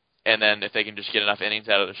combo. And then if they can just get enough innings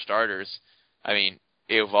out of their starters, I mean,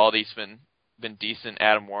 Eovaldi's been decent.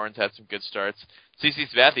 Adam Warren's had some good starts. CC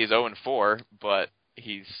Sabathia is 0-4, but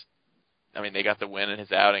they got the win in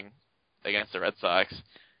his outing against the Red Sox.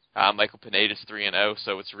 Michael Pineda's 3-0,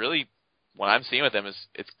 so it's really, what I'm seeing with them is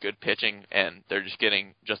it's good pitching, and they're just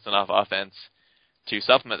getting just enough offense to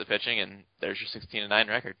supplement the pitching, and there's your 16-9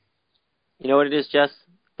 record. You know what it is, Jess?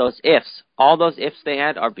 Those ifs. All those ifs they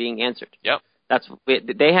had are being answered. Yep.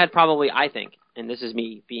 They had probably, I think, and this is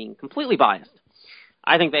me being completely biased,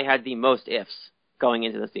 I think they had the most ifs going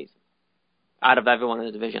into the season out of everyone in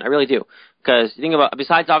the division. I really do. Because you think about,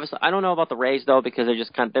 besides obviously, I don't know about the Rays though, because they're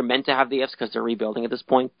just they're meant to have the ifs because they're rebuilding at this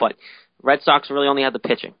point, but Red Sox really only had the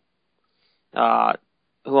pitching.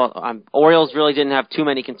 Orioles really didn't have too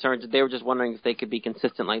many concerns. They were just wondering if they could be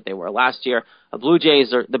consistent like they were last year. The Blue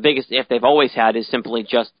Jays are the biggest if they've always had is simply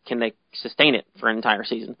just can they sustain it for an entire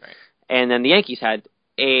season. Right. And then the Yankees had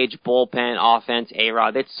age, bullpen, offense,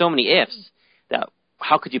 A-Rod. It's so many ifs that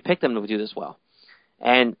how could you pick them to do this well?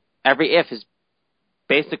 And every if is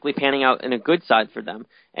basically panning out in a good side for them.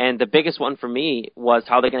 And the biggest one for me was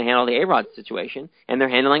how they're going to handle the A-Rod situation, and they're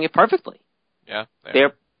handling it perfectly. Yeah.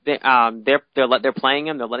 They're playing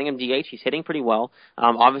him. They're letting him DH. He's hitting pretty well.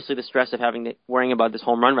 Obviously, the stress of worrying about this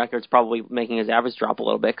home run record is probably making his average drop a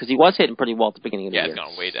little bit because he was hitting pretty well at the beginning of the year. Yeah, it's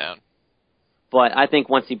gone way down. But I think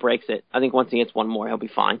once he breaks it, once he hits one more, he'll be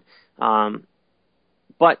fine.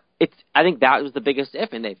 But I think that was the biggest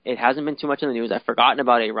if, and it hasn't been too much in the news. I've forgotten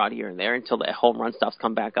about A-Rod here and there until the home run stuff's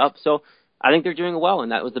come back up. So I think they're doing well,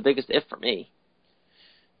 and that was the biggest if for me.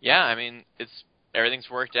 Yeah, I mean, everything's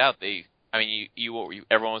worked out.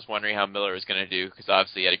 Everyone was wondering how Miller was going to do because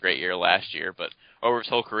obviously he had a great year last year, but over his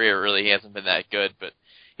whole career, really, he hasn't been that good. But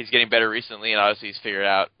he's getting better recently, and obviously he's figured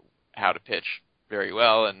out how to pitch very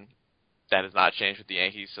well, and that has not changed with the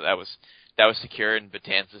Yankees. So that was secured, and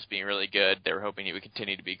Betances being really good. They were hoping he would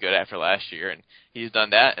continue to be good after last year, and he's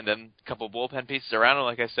done that. And then a couple of bullpen pieces around him,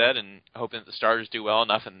 like I said, and hoping that the starters do well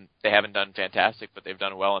enough. And they haven't done fantastic, but they've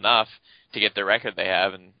done well enough to get the record they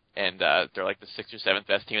have, and they're like the 6th or 7th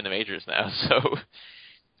best team in the majors now. So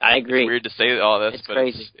I agree. It's weird to say all this, it's but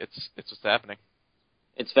crazy. It's what's happening.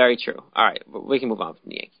 It's very true. All right, we can move on from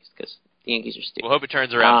the Yankees because the Yankees are stupid. We'll hope it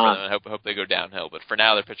turns around for them, and hope they go downhill. But for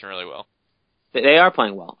now, they're pitching really well. They are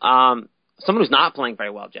playing well. Someone who's not playing very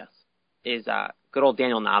well, Jess, is good old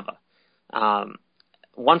Daniel Nava.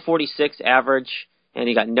 146 average, and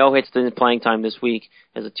he got no hits in playing time this week.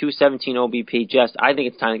 Has a 217 OBP. Jess, I think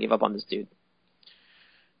it's time to give up on this dude.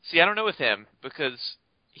 See, I don't know with him because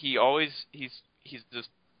he's this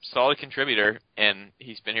solid contributor, and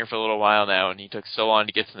he's been here for a little while now, and he took so long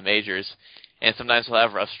to get to the majors. And sometimes he'll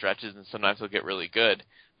have rough stretches, and sometimes he'll get really good.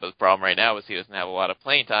 But the problem right now is he doesn't have a lot of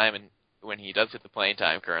playing time, and when he does get the playing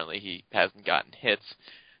time currently, he hasn't gotten hits.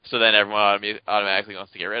 So then everyone automatically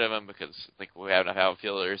wants to get rid of him because we have enough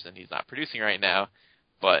outfielders and he's not producing right now.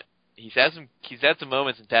 But he's had some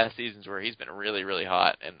moments in past seasons where he's been really, really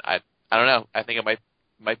hot, and I don't know. I think I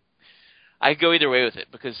could go either way with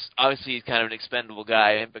it because obviously he's kind of an expendable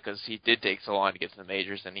guy, and because he did take so long to get to the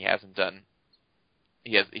majors and he's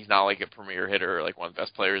not like a premier hitter or like one of the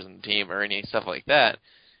best players in the team or any stuff like that.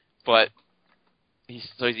 But he's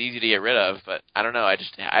easy to get rid of, but I don't know. I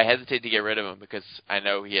hesitate to get rid of him because I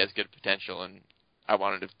know he has good potential, and I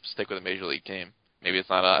wanted to stick with a major league team. Maybe it's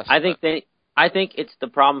not us. I think it's the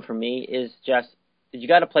problem for me is just you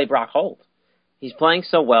got to play Brock Holt. He's playing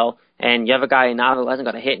so well, and you have a guy now who hasn't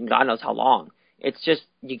got a hit in God knows how long. It's just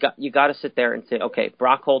you got to sit there and say, okay,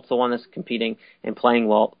 Brock Holt's the one that's competing and playing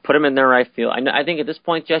well. Put him in the right field. I think at this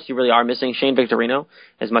point, Jess, you really are missing Shane Victorino,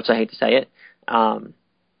 as much as I hate to say it,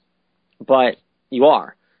 but you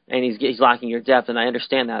are, and he's lacking your depth, and I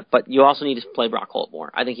understand that. But you also need to play Brock Holt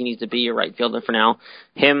more. I think he needs to be your right fielder for now.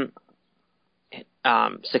 Him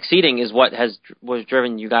succeeding is what was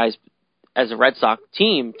driven you guys as a Red Sox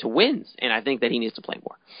team to wins, and I think that he needs to play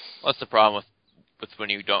more. Well, that's the problem with when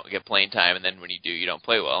you don't get playing time, and then when you do, you don't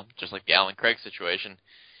play well. Just like the Alan Craig situation.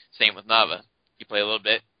 Same with Nava. You play a little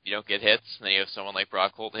bit, you don't get hits, and then you have someone like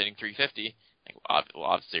Brock Holt hitting 350. Well,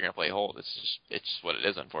 obviously you're going to play Holt. It's just what it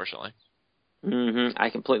is, unfortunately.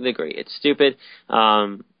 I completely agree. It's stupid.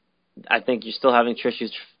 I think you're still having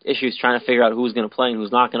issues trying to figure out who's going to play and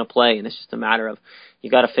who's not going to play, and it's just a matter of you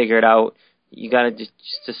got to figure it out. You got to just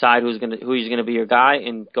decide who's going to be your guy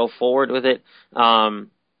and go forward with it.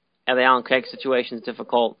 And the Alan Craig situation is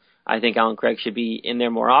difficult. I think Alan Craig should be in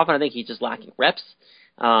there more often. I think he's just lacking reps.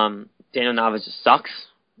 Daniel Nava just sucks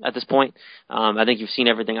at this point. I think you've seen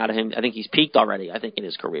everything out of him. I think he's peaked already. I think in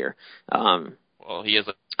his career. Well, he is.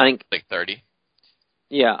 I think like 30.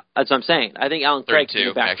 Yeah, that's what I'm saying. I think Alan Craig can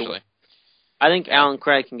get back actually. Alan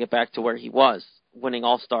Craig can get back to where he was, winning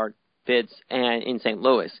All-Star bids and in St.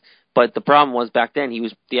 Louis. But the problem was back then he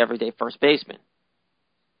was the everyday first baseman.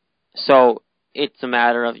 So it's a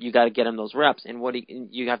matter of you got to get him those reps, and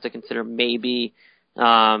you have to consider maybe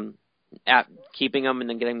keeping him and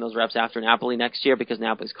then getting those reps after Napoli next year because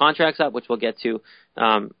Napoli's contract's up, which we'll get to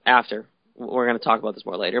after. We're going to talk about this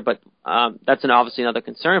more later, but that's obviously another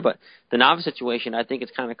concern. But the Nava situation, I think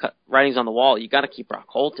it's kind of writings on the wall. You got to keep Brock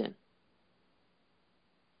Holt in.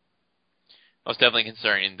 Well, it's definitely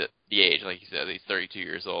concerning the age, like you said. He's 32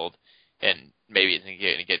 years old, and maybe it's not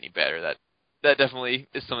going to get any better. That definitely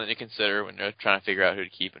is something to consider when you're trying to figure out who to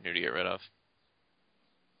keep and who to get rid of.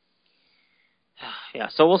 Yeah,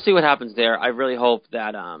 so we'll see what happens there. I really hope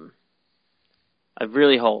that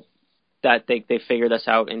they figure this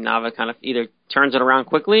out and Nava kind of either turns it around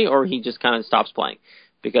quickly or he just kind of stops playing.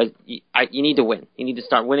 Because you need to win. You need to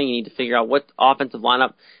start winning. You need to figure out what offensive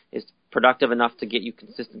lineup is productive enough to get you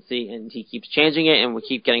consistency, and he keeps changing it, and we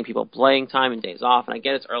keep getting people playing time and days off. And I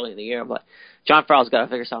get it's early in the year, but John Farrell's got to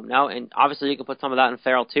figure something out. And obviously you can put some of that in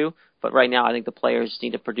Farrell too, but right now I think the players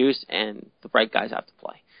need to produce and the right guys have to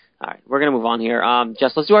play. All right, we're going to move on here.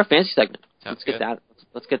 Jess, let's do our fantasy segment. Let's get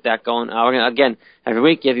that going. We're going to, again, every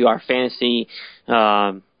week give you our fantasy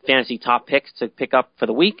top picks to pick up for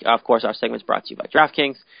the week. Of course, our segment's brought to you by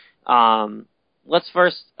DraftKings. let's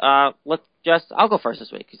I'll go first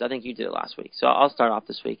this week because I think you did it last week. So I'll start off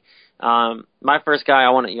this week. My first guy I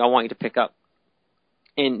want you to pick up,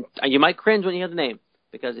 and you might cringe when you hear the name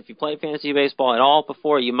because if you played fantasy baseball at all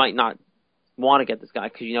before, you might not want to get this guy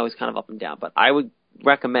because you know he's kind of up and down. But I would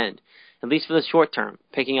recommend, at least for the short term,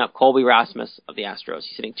 picking up Colby Rasmus of the Astros.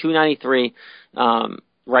 He's hitting .293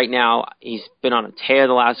 right now. He's been on a tear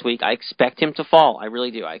the last week. I expect him to fall. I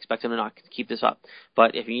really do. I expect him to not keep this up.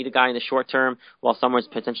 But if you need a guy in the short term while someone's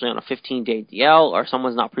potentially on a 15-day DL or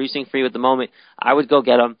someone's not producing for you at the moment, I would go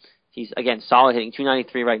get him. He's, again, solid, hitting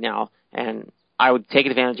 .293 right now, and I would take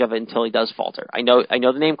advantage of it until he does falter. I know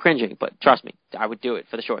the name cringing, but trust me, I would do it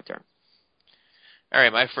for the short term. All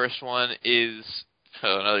right, my first one is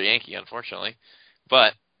another Yankee, unfortunately.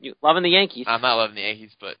 But you loving the Yankees? I'm not loving the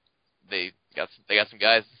Yankees, but they got some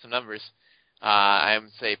guys and some numbers. I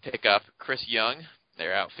would say pick up Chris Young,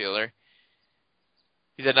 their outfielder.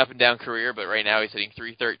 He's had an up and down career, but right now he's hitting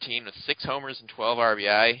 .313 with 6 homers and 12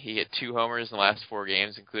 RBI. He hit 2 homers in the last 4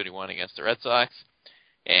 games, including one against the Red Sox,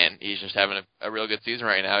 and he's just having a real good season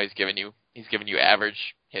right now. He's giving you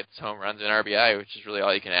average hits, home runs, and RBI, which is really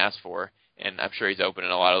all you can ask for. And I'm sure he's open in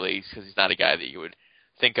a lot of leagues because he's not a guy that you would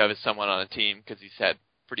think of as someone on a team because he's had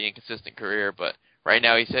pretty inconsistent career. But right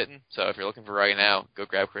now he's hitting, so if you're looking for right now, go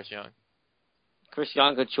grab Chris Young. Chris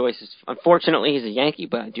Young, good choices. Unfortunately, he's a Yankee,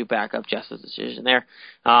 but I do back up Jess's decision there.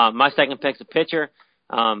 My second pick's a pitcher.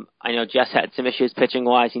 I know Jess had some issues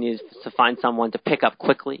pitching-wise. He needs to find someone to pick up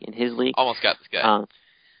quickly in his league. Almost got this guy.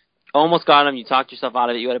 Almost got him. You talked yourself out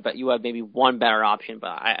of it. You had maybe one better option, but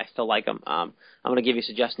I still like him. I'm going to give you a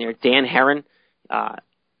suggestion here. Dan Herron,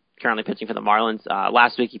 currently pitching for the Marlins.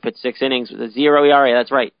 Last week he pitched 6 innings with a 0 ERA.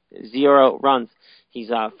 That's right, 0 runs. He's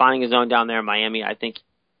finding his own down there in Miami. I think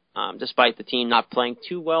despite the team not playing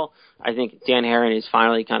too well, I think Dan Herron is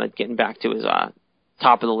finally kind of getting back to his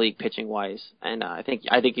top of the league pitching-wise. And I think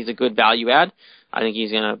he's a good value add. I think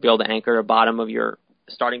he's going to be able to anchor the bottom of your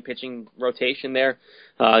starting pitching rotation there,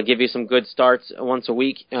 give you some good starts once a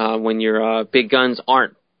week when your big guns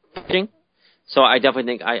aren't pitching. So I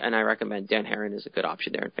definitely think I recommend Dan Herron is a good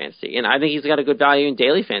option there in fantasy. And I think he's got a good value in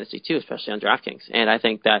daily fantasy too, especially on DraftKings. And I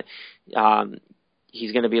think that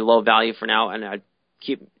he's going to be low value for now, and I'd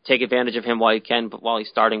take advantage of him while you can, but while he's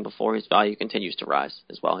starting before his value continues to rise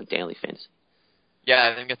as well in daily fantasy. Yeah,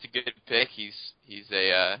 I think that's a good pick. He's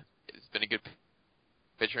been a good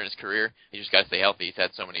pitcher in his career. He just got to stay healthy. He's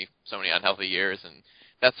had so many unhealthy years, and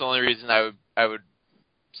that's the only reason I would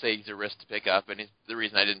say he's a risk to pick up. And the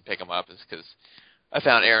reason I didn't pick him up is because I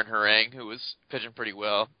found Aaron Harang, who was pitching pretty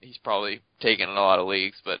well. He's probably taken in a lot of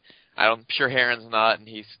leagues, but I'm sure Herron's not, and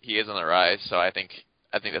he is on the rise. So I think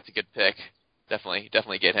that's a good pick.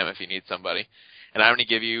 Definitely get him if you need somebody. And I'm going to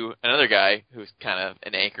give you another guy who's kind of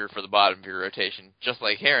an anchor for the bottom of your rotation, just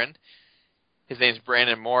like Herron. His name's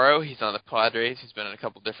Brandon Morrow. He's on the Padres. He's been on a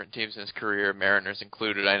couple different teams in his career, Mariners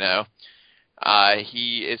included, I know.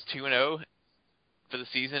 He is 2-0 for the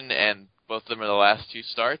season, and both of them are the last 2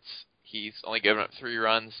 starts. He's only given up 3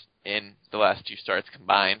 runs in the last 2 starts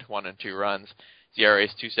combined, 1 and 2 runs. His ERA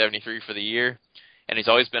is .273 for the year, and he's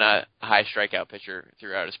always been a high strikeout pitcher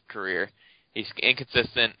throughout his career. He's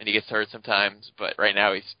inconsistent, and he gets hurt sometimes, but right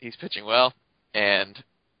now he's pitching well, and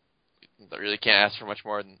really can't ask for much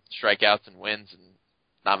more than strikeouts and wins and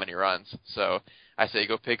not many runs. So I say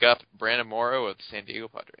go pick up Brandon Morrow of the San Diego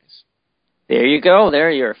Padres. There you go. There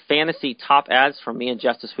are your fantasy top ads from me and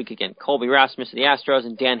Jess this week again. Colby Rasmus of the Astros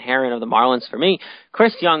and Dan Herron of the Marlins for me.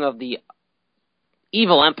 Chris Young of the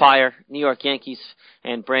Evil Empire, New York Yankees,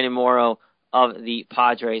 and Brandon Morrow of the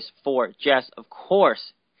Padres for Jess. Of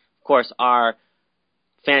course, our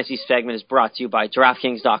fantasy segment is brought to you by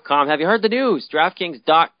DraftKings.com. Have you heard the news?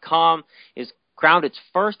 DraftKings.com is crowned its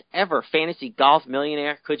first ever fantasy golf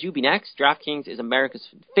millionaire. Could you be next? DraftKings is America's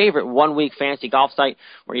favorite one-week fantasy golf site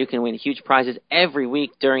where you can win huge prizes every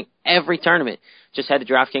week during every tournament. Just head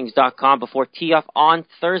to DraftKings.com before tee-off on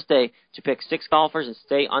Thursday to pick 6 golfers and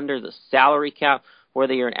stay under the salary cap.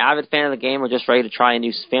 Whether you're an avid fan of the game or just ready to try a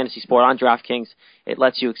new fantasy sport on DraftKings, it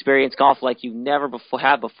lets you experience golf like you never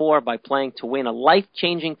had before by playing to win a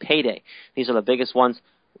life-changing payday. These are the biggest ones,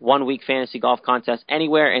 one-week fantasy golf contests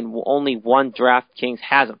anywhere, and only one DraftKings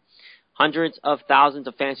has them. Hundreds of thousands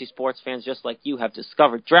of fantasy sports fans just like you have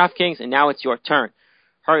discovered DraftKings, and now it's your turn.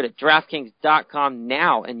 Hurry to DraftKings.com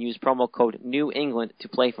now and use promo code New England to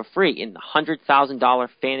play for free in the $100,000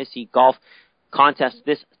 fantasy golf contest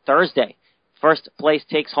this Thursday. First place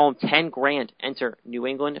takes home $10,000. Enter New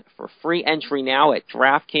England for free entry now at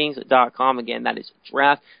DraftKings.com. Again, that is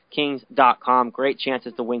DraftKings.com. Great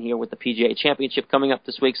chances to win here with the PGA Championship coming up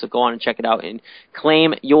this week, so go on and check it out and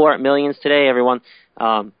claim your millions today, everyone.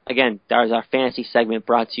 Again, that is our fantasy segment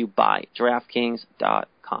brought to you by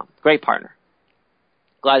DraftKings.com. Great partner.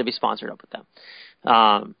 Glad to be sponsored up with them.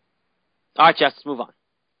 All right, Jess, let's move on.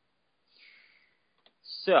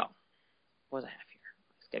 So, what was I have here?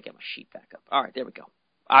 Got to get my sheet back up. All right, there we go.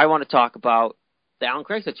 I want to talk about the Allen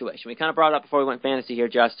Craig situation. We kind of brought it up before we went fantasy here,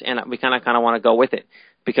 Just, and we kind of want to go with it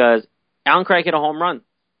because Allen Craig hit a home run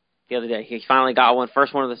the other day. He finally got one,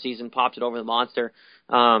 first one of the season, popped it over the monster.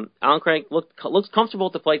 Allen Craig looks comfortable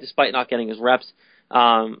at the plate despite not getting his reps.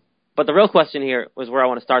 But the real question here was where I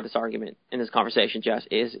want to start this argument in this conversation, Jess,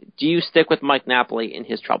 is do you stick with Mike Napoli in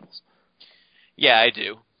his troubles? Yeah, I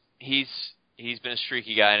do. He's been a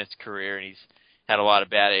streaky guy in his career, and he's had a lot of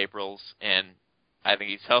bad Aprils, and I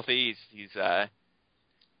think he's healthy. He's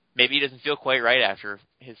maybe he doesn't feel quite right after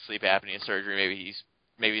his sleep apnea surgery.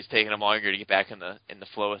 Maybe he's taking him longer to get back in the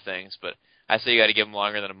flow of things. But I say you got to give him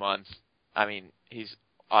longer than a month. I mean, he's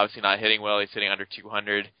obviously not hitting well. He's hitting under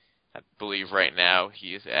 200. I believe right now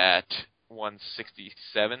he is at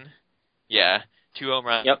 167. Yeah, 2 home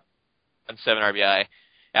runs, yep, and 7 RBI.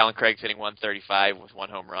 Allen Craig's hitting 135 with 1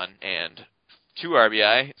 home run and 2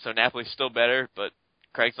 RBI, so Napoli's still better, but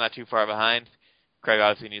Craig's not too far behind. Craig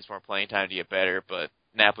obviously needs more playing time to get better, but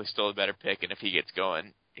Napoli's still a better pick, and if he gets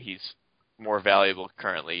going, he's more valuable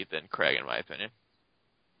currently than Craig, in my opinion.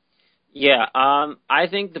 Yeah, I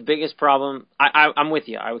think the biggest problem, I'm with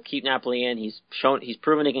you. I would keep Napoli in. He's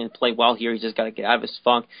proven he can play well here. He's just got to get out of his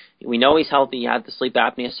funk. We know he's healthy. He had the sleep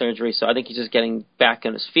apnea surgery, so I think he's just getting back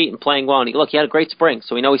on his feet and playing well. And he had a great spring,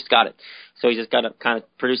 so we know he's got it. So he's just got to kind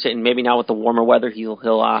of produce it, and maybe now with the warmer weather,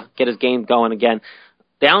 he'll get his game going again.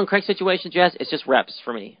 The Allen Craig situation, Jess, it's just reps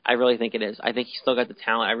for me. I really think it is. I think he's still got the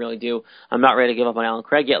talent. I really do. I'm not ready to give up on Allen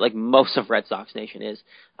Craig yet, like most of Red Sox Nation is.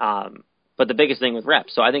 But the biggest thing with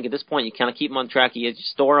reps. So I think at this point, you kind of keep him on track. You just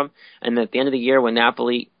store him, and then at the end of the year, when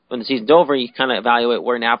the season's over, you kind of evaluate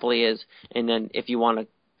where Napoli is, and then if you want to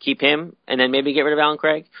keep him, and then maybe get rid of Allen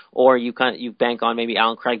Craig, or you bank on maybe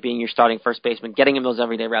Allen Craig being your starting first baseman, getting him those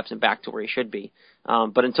everyday reps and back to where he should be.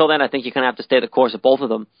 But until then, I think you kind of have to stay the course of both of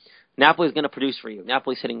them. Napoli's going to produce for you.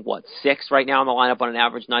 Napoli's hitting 6 right now in the lineup on an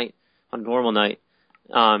average night, on a normal night.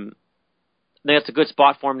 I think that's a good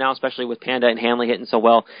spot for him now, especially with Panda and Hanley hitting so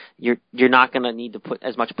well. You're not going to need to put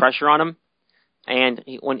as much pressure on him. And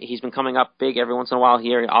he's been coming up big every once in a while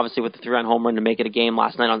here, obviously with the 3-run home run to make it a game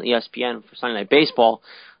last night on ESPN for Sunday Night Baseball.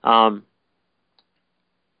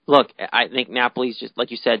 Look, I think Napoli's just,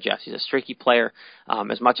 like you said, Jeff, he's a streaky player.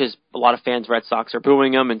 As much as a lot of fans, Red Sox, are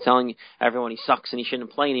booing him and telling everyone he sucks and he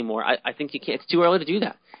shouldn't play anymore, I think it's too early to do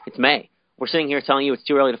that. It's May. We're sitting here telling you it's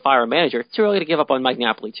too early to fire a manager. It's too early to give up on Mike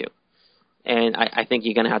Napoli, too. And I think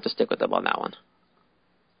you're going to have to stick with him on that one.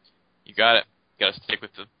 You got it. You got to stick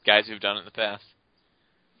with the guys who've done it in the past.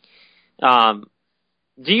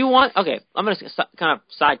 Do you want... Okay, I'm going to kind of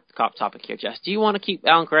side topic here, Jess. Do you want to keep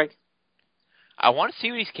Allen Craig? I want to see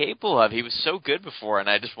what he's capable of. He was so good before, and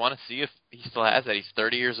I just want to see if he still has that. He's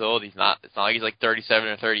 30 years old. It's not like he's like 37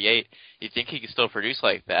 or 38. You'd think he could still produce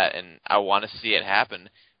like that, and I want to see it happen,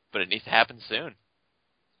 but it needs to happen soon.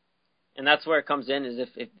 And that's where it comes in, is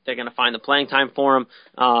if they're going to find the playing time for him.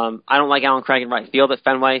 I don't like Allen Craig in right field at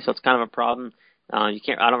Fenway, so it's kind of a problem. I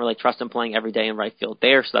don't really trust him playing every day in right field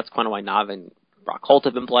there, so that's kind of why Nav and Brock Holt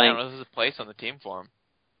have been playing. I don't know if there's a place on the team for him.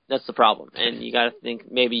 That's the problem. And you got to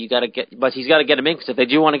think maybe you got to but he's got to get him in, because if they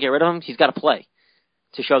do want to get rid of him, he's got to play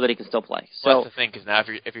to show that he can still play. So well, that's the thing, because now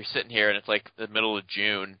if you're sitting here and it's like the middle of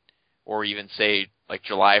June, or even say like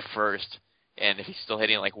July 1st, and if he's still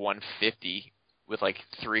hitting like 150 with like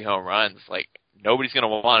 3 home runs, like nobody's going to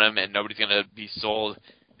want him, and nobody's going to be sold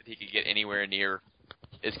that he could get anywhere near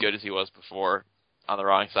as good as he was before on the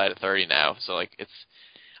wrong side of 30 now. So like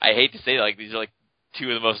I hate to say like these are like 2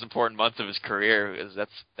 of the most important months of his career, because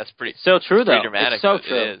that's pretty so true though. Pretty dramatic. It's so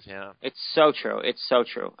true. It is, yeah. It's so true. It's so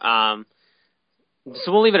true.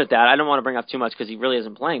 So we'll leave it at that. I don't want to bring up too much because he really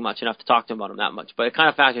isn't playing much enough to talk to him about him that much. But it kind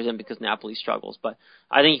of factors in because Napoli struggles. But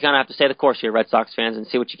I think you kind of have to stay the course here, Red Sox fans, and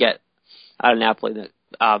see what you get out of Napoli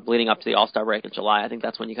leading up to the All-Star break in July. I think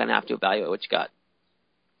that's when you kind of have to evaluate what you got.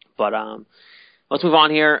 But let's move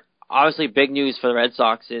on here. Obviously, big news for the Red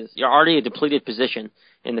Sox is you're already a depleted position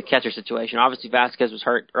in the catcher situation. Obviously, Vasquez was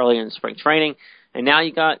hurt earlier in spring training, and now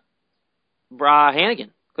you got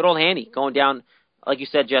Hannigan, good old Handy, going down. Like you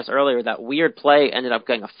said, Jess, earlier, that weird play ended up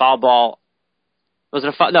getting a foul ball. Was it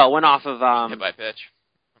a foul? No, it went off of... hit by a pitch.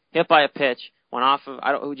 Hit by a pitch. Went off of.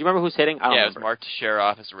 Do you remember who's hitting? I don't yeah, remember. it was Mark Teixeira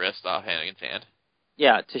off his wrist, off Hannigan's hand.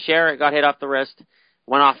 Yeah, Teixeira got hit off the wrist,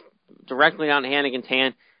 went off directly down to Hannigan's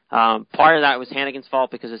hand. Part of that was Hannigan's fault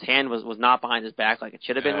because his hand was not behind his back like it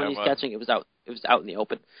should have been when he's catching. It was out in the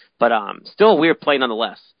open. But still a weird play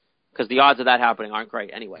nonetheless because the odds of that happening aren't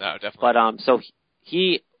great anyway. No, definitely. But so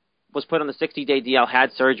he was put on the 60-day DL,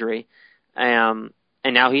 had surgery, and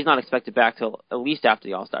now he's not expected back till at least after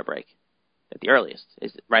the All-Star break. At the earliest,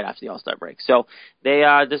 is right after the All-Star break. So they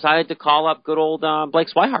decided to call up good old Blake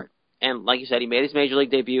Swihart. And like you said, he made his Major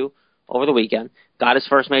League debut over the weekend, got his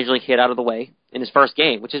first Major League hit out of the way in his first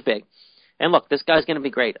game, which is big. And look, this guy's going to be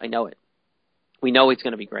great. I know it. We know he's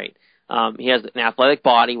going to be great. He has an athletic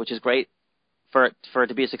body, which is great for it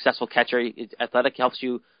to be a successful catcher. Athletic helps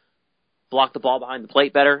you block the ball behind the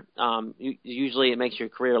plate better. Usually it makes your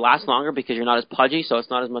career last longer because you're not as pudgy, so it's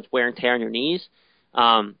not as much wear and tear on your knees.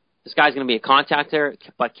 This guy's going to be a contactor,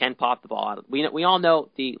 but can pop the ball out. We all know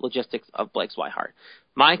the logistics of Blake Swihart.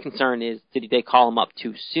 My concern is, did they call him up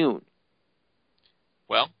too soon?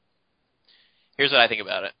 Well, here's what I think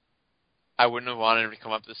about it. I wouldn't have wanted him to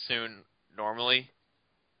come up this soon normally,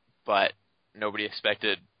 but nobody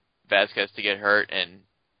expected Vasquez to get hurt, and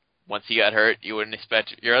once he got hurt, you wouldn't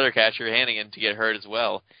expect your other catcher, Hannigan, to get hurt as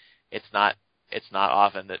well. It's not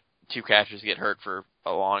often that two catchers get hurt for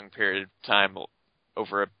a long period of time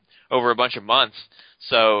over a bunch of months.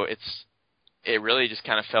 So it really just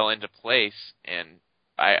kind of fell into place, and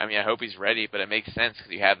I mean, I hope he's ready, but it makes sense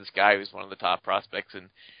because you have this guy who's one of the top prospects in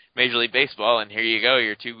Major League Baseball, and here you go,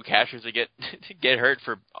 your two catchers that get hurt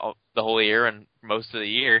for the whole year and most of the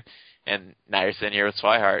year, and now you're sitting here with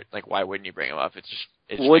Swihart. Like, why wouldn't you bring him up? It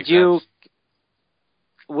just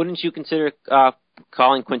Wouldn't you consider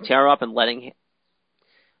calling Quintero up and letting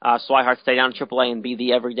Swihart stay down in AAA and be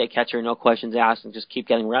the everyday catcher, no questions asked, and just keep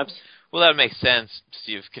getting reps? Well, that would make sense to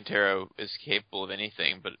see if Quintero is capable of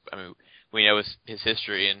anything, but I mean, we know his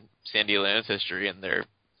history and Sandy Leon's history, and they're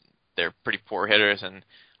pretty poor hitters, and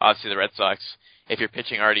obviously the Red Sox, if your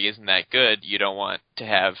pitching already isn't that good, you don't want to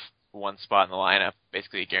have one spot in the lineup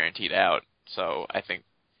basically guaranteed out. So I think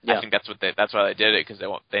that's why they did it, because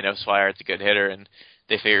they know Swihart's a good hitter, and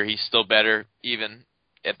they figure he's still better even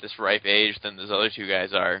at this ripe age than those other two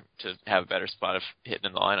guys are to have a better spot of hitting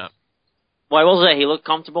in the lineup. Well, I will say he looked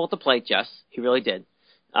comfortable at the plate, Jess. He really did.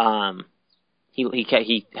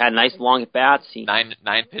 He had nice long at bats. Nine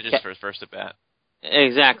pitches for his first at bat.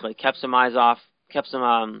 Exactly. Kept some eyes off. Kept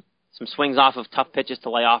some swings off of tough pitches to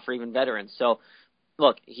lay off for even veterans. So,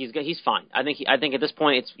 look, he's fine. I think at this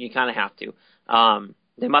point you kind of have to.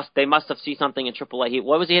 They must have seen something in AAA.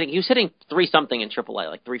 What was he hitting? He was hitting 3-something in AAA,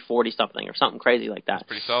 like 340 something or something crazy like that. That's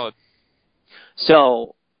pretty solid.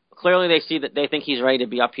 So clearly they think he's ready to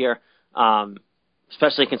be up here,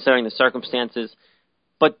 especially considering the circumstances.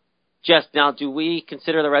 But Jess, now do we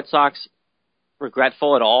consider the Red Sox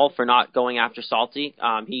regretful at all for not going after Salty?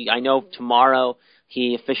 I know tomorrow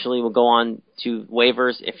he officially will go on to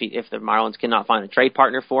waivers if the Marlins cannot find a trade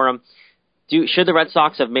partner for him. Should the Red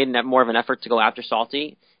Sox have made more of an effort to go after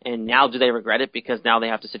Salty, and now do they regret it because now they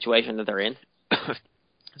have the situation that they're in?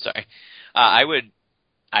 Sorry, I would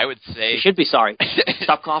say you should be sorry.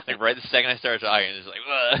 Stop coughing. Like right the second I started talking, it's like,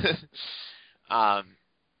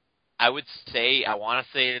 I would say I want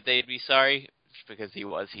to say that they'd be sorry because he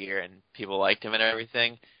was here and people liked him and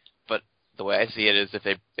everything. But the way I see it is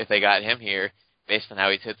if they got him here, based on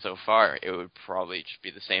how he's hit so far, it would probably just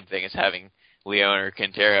be the same thing as having Leon or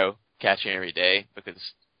Quintero catching every day,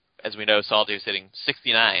 because as we know, Salty was hitting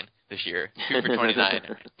 69 this year, 2 for 29,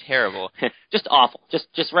 terrible, just awful,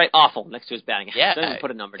 just right awful next to his batting. Yeah, don't even put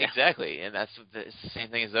a number down. Exactly, and it's the same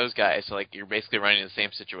thing as those guys. So like you're basically running the same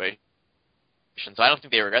situation. So I don't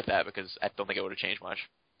think they regret that because I don't think it would have changed much.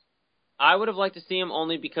 I would have liked to see him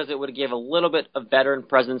only because it would have given a little bit of veteran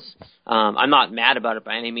presence. I'm not mad about it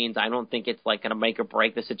by any means. I don't think it's like going to make or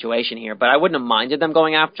break the situation here, but I wouldn't have minded them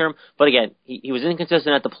going after him. But again, he was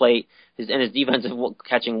inconsistent at the plate, and his defensive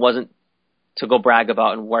catching wasn't to go brag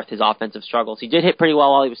about and worth his offensive struggles. He did hit pretty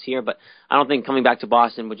well while he was here, but I don't think coming back to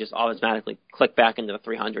Boston would just automatically click back into the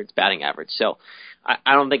 300s batting average. So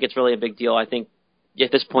I don't think it's really a big deal. I think at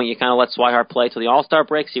this point, you kind of let Swihart play till the All-Star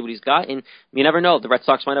break, see what he's got, and you never know. The Red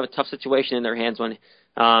Sox might have a tough situation in their hands when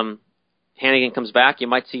Hannigan comes back. You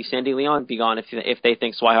might see Sandy Leon be gone if they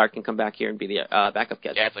think Swihart can come back here and be the backup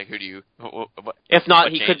catcher. Yeah, it's like who do you? If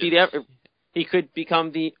not, he could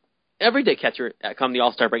become the everyday catcher come the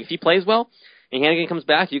All-Star break if he plays well. And Hannigan comes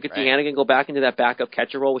back, you could see Hannigan go back into that backup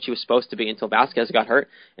catcher role, which he was supposed to be until Vasquez got hurt,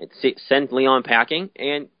 and send Leon packing,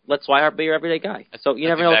 and let Swihart be your everyday guy. So you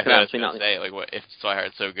never know what's going to happen. Like, what if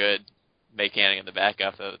Swihart's so good, make Hannigan the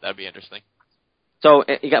backup? That'd be interesting. So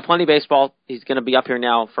you got plenty of baseball. He's going to be up here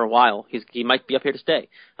now for a while. He might be up here to stay.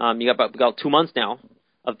 You got about 2 months now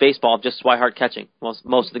of baseball, just Swihart catching most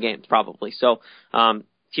of the games probably. So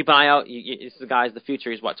keep an eye out. This guy's the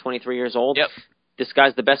future. He's 23 years old. Yep. This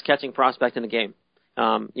guy's the best catching prospect in the game.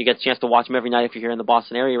 You get a chance to watch him every night if you're here in the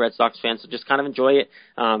Boston area, Red Sox fans. So just kind of enjoy it.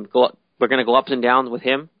 We're going to go ups and downs with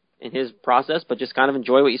him in his process, but just kind of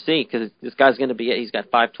enjoy what you see because this guy's going to be it. He's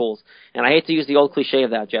got 5 tools. And I hate to use the old cliche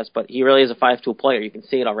of that, Jess, but he really is a 5-tool player. You can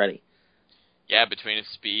see it already. Yeah, between his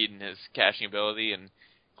speed and his catching ability, and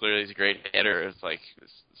clearly he's a great hitter.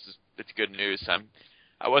 It's good news.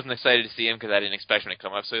 I wasn't excited to see him because I didn't expect him to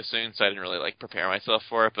come up so soon, so I didn't really prepare myself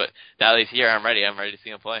for it. But now that he's here, I'm ready. I'm ready to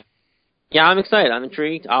see him play. Yeah, I'm excited. I'm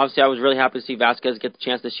intrigued. Obviously, I was really happy to see Vasquez get the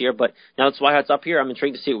chance this year, but now that Swihart's up here, I'm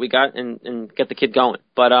intrigued to see what we got and get the kid going.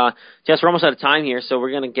 But, Jess, we're almost out of time here, so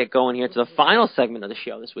we're going to get going here to the final segment of the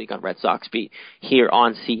show this week on Red Sox Beat here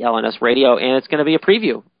on CLNS Radio, and it's going to be a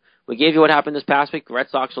preview. We gave you what happened this past week. The Red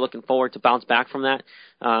Sox are looking forward to bounce back from that.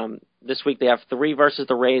 This week they have 3 versus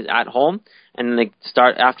the Rays at home, and then they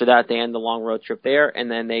start after that. They end the long road trip there, and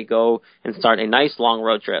then they go and start a nice long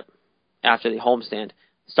road trip after the homestand.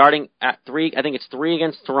 Starting at 3, I think it's 3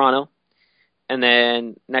 against Toronto, and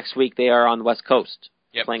then next week they are on the West Coast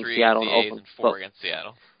playing Seattle and Oakland. And 4 against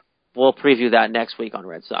Seattle. We'll preview that next week on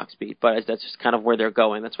Red Sox Beat, but that's just kind of where they're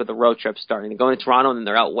going. That's where the road trip's starting. They're going to Toronto, and then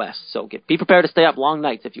they're out west. So be prepared to stay up long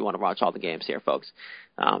nights if you want to watch all the games here, folks.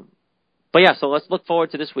 But yeah, so let's look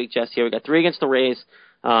forward to this week, Jess. Here we got 3 against the Rays.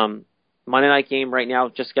 Monday night game right now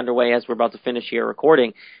just underway as we're about to finish here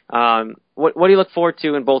recording. What do you look forward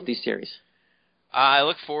to in both these series? I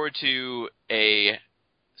look forward to a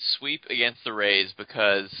sweep against the Rays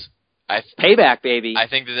because payback, baby. I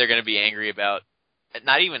think that they're going to be angry about,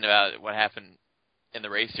 not even about what happened in the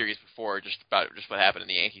Rays series before, just what happened in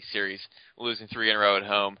the Yankees series, losing 3 in a row at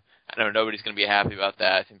home. I know nobody's going to be happy about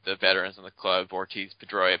that. I think the veterans in the club, Ortiz,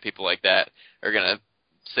 Pedroia, people like that, are going to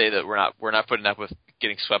say that we're not putting up with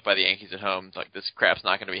getting swept by the Yankees at home. It's like, this crap's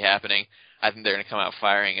not going to be happening. I think they're going to come out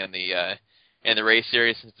firing in the Rays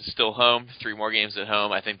series since it's still home. 3 more games at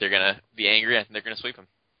home. I think they're going to be angry. I think they're going to sweep them.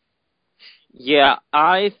 Yeah,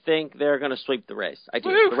 I think they're going to sweep the Rays. I do.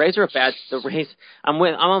 Woo! The Rays are I'm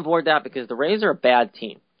on board that because the Rays are a bad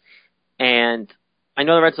team. And I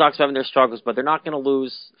know the Red Sox are having their struggles, but they're not going to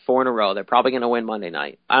lose 4 in a row. They're probably going to win Monday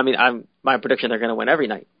night. I mean, my prediction, they're going to win every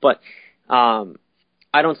night. But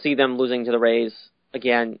I don't see them losing to the Rays.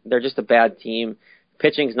 Again, they're just a bad team.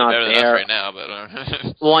 Pitching's not better there than us right now,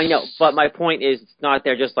 but well, I know, but my point is it's not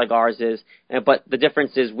there just like ours is. But the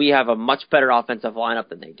difference is we have a much better offensive lineup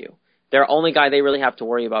than they do. Their only guy they really have to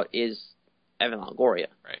worry about is Evan Longoria.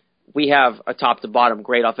 Right. We have a top to bottom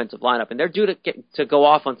great offensive lineup, and they're due to go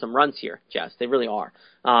off on some runs here, Jess. They really are.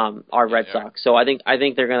 Our Red Sox. So I think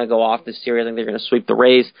they're going to go off this series. I think they're going to sweep the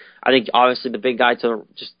Rays. I think obviously the big guy to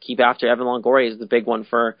just keep after Evan Longoria is the big one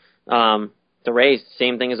for the Rays.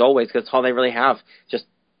 Same thing as always, because that's all they really have. Just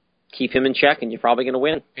keep him in check, and you're probably going to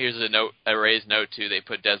win. Here's a Rays note, too. They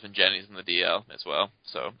put Desmond Jennings in the DL as well,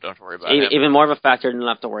 so don't worry about him. Even more of a factor than you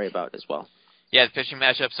have to worry about as well. Yeah, the pitching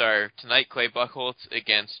matchups are tonight Clay Buchholz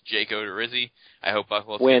against Jake Odorizzi. I hope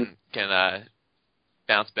Buchholz can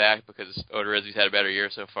bounce back because Odorizzi's had a better year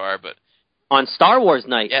so far. But on Star Wars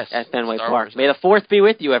night at Fenway Park. May the 4th be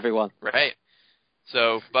with you, everyone. Right.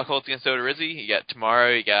 So Buchholz against Odorizzi.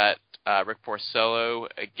 Tomorrow you got Rick Porcello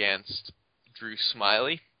against Drew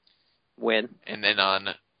Smiley. Win. And then on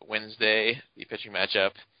Wednesday, the pitching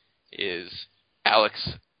matchup is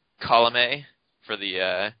Alex Colomé for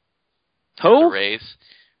the Rays.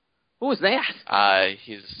 Who was that?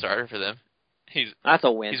 He's a starter for them. That's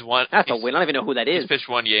a win. That's a win. I don't even know who that is. He's pitched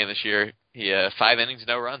 1 game this year. He 5 innings,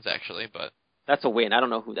 no runs actually, but that's a win. I don't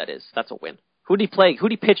know who that is. That's a win. Who did he play? Who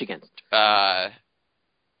did he pitch against? I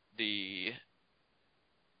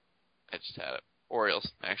just had it. Orioles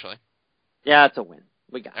actually. Yeah, that's a win.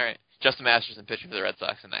 We got it. All right. Justin Masterson pitching for the Red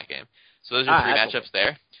Sox in that game. So those are 3 matchups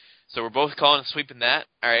there. So we're both calling a sweep in that.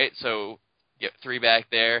 All right. So you have 3 back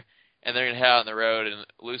there. And they're going to head out on the road and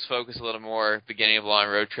lose focus a little more. Beginning of a long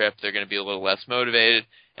road trip, they're going to be a little less motivated,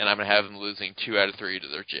 and I'm going to have them losing 2 out of 3 to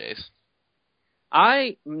their Jays.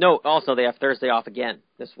 Also they have Thursday off again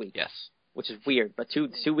this week. Yes. Which is weird, but 2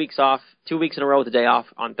 weeks off, 2 weeks in a row with a day off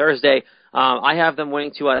on Thursday. I have them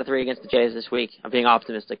winning 2 out of 3 against the Jays this week. I'm being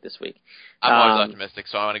optimistic this week. I'm always optimistic,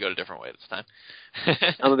 so I want to go a different way this time.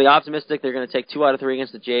 I'm going to be optimistic. They're going to take 2 out of 3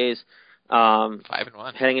 against the Jays.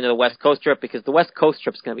 5-1. Heading into the West Coast trip, because the West Coast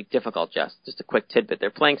trip is going to be difficult, Jess. Just a quick tidbit. They're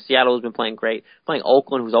playing Seattle, who's been playing great, playing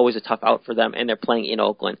Oakland, who's always a tough out for them, and they're playing in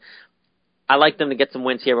Oakland. I like them to get some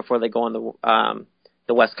wins here before they go on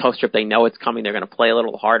the West Coast trip. They know it's coming. They're going to play a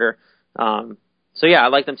little harder. So, yeah, I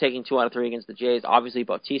like them taking 2 out of 3 against the Jays. Obviously,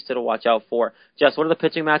 Bautista to watch out for. Jess, what are the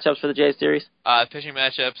pitching matchups for the Jays series? Pitching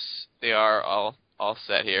matchups, they are all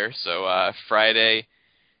set here. So Friday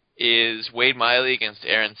is Wade Miley against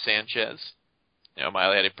Aaron Sanchez.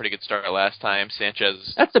 Miley had a pretty good start last time.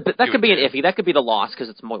 Sanchez... That could be an iffy. That could be the loss because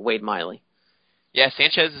it's Wade Miley. Yeah,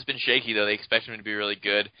 Sanchez has been shaky, though. They expect him to be really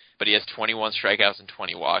good, but he has 21 strikeouts and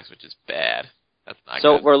 20 walks, which is bad. That's not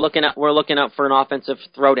good. We're looking out for an offensive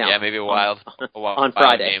throwdown. Yeah, maybe a wild on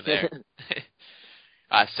Friday game there.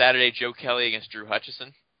 Saturday, Joe Kelly against Drew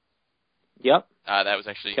Hutchison. Yep. That was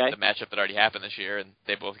actually the matchup that already happened this year, and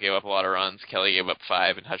they both gave up a lot of runs. Kelly gave up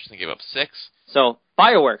 5, and Hutchison gave up 6. So,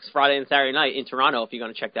 fireworks Friday and Saturday night in Toronto if you're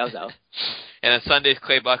going to check those out. And then Sunday's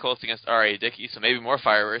Clay Buchholz against R.A. Dickey, so maybe more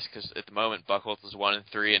fireworks, because at the moment Buchholz is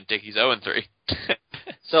 1-3 and Dickey's 0-3.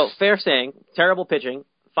 So, fair saying, terrible pitching,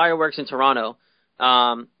 fireworks in Toronto.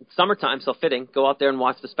 Summertime, so fitting. Go out there and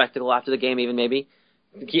watch the spectacle after the game even maybe.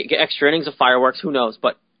 Get extra innings of fireworks, who knows.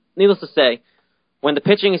 But needless to say, when the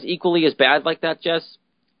pitching is equally as bad like that, Jess,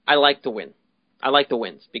 I like to win. I like the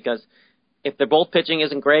wins because if they're both pitching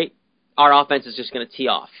isn't great, our offense is just going to tee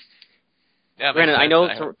off. Yeah, granted, I know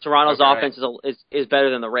Toronto's offense is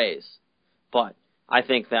better than the Rays, but I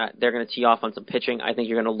think that they're going to tee off on some pitching. I think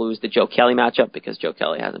you're going to lose the Joe Kelly matchup because Joe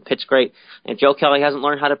Kelly hasn't pitched great, and Joe Kelly hasn't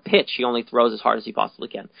learned how to pitch. He only throws as hard as he possibly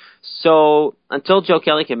can. So until Joe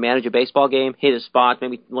Kelly can manage a baseball game, hit his spot,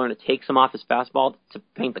 maybe learn to take some off his fastball to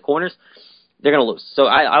paint the corners, they're going to lose. So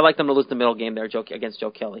I like them to lose the middle game there against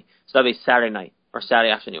Joe Kelly. So that'll be Saturday night or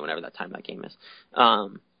Saturday afternoon, whenever that time that game is.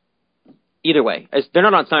 Either way, they're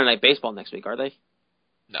not on Sunday Night Baseball next week, are they?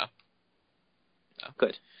 No.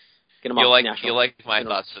 Good. Get them you'll like my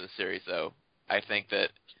thoughts for the series, though. I think that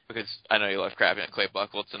because I know you love crapping on Clay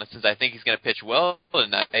Buchholz, and since I think he's going to pitch well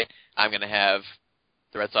tonight, I'm going to have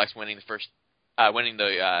the Red Sox winning the first, I'm going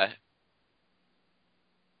to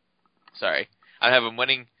have them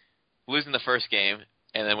losing the first game,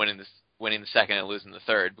 and then winning the second and losing the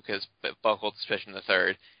third because Buchholz is pitching the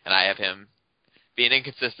third, and I have him being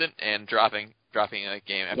inconsistent and dropping a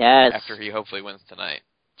game after he hopefully wins tonight.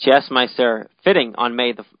 Jess, my sir, fitting on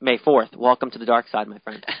May 4th. Welcome to the dark side, my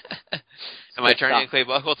friend. Am I turning in Clay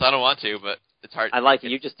Buchholz? I don't want to, but it's hard. I like it.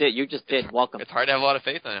 You just did. Welcome. It's hard to have a lot of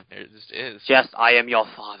faith in him. It just is. Jess, I am your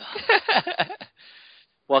father.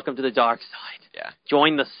 Welcome to the dark side. Yeah.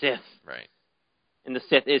 Join the Sith. Right. And the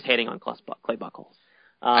Sith is hating on Clay Buchholz.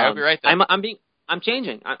 I hope you're right. Then. I'm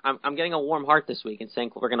changing. I'm getting a warm heart this week and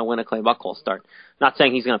saying we're going to win a Clay Buchholz start. Not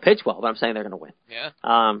saying he's going to pitch well, but I'm saying they're going to win. Yeah.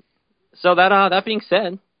 So that being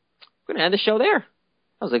said, we're going to end the show there.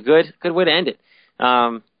 That was a good way to end it.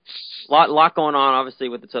 Lot going on, obviously,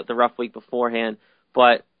 with the rough week beforehand.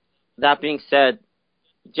 But that being said,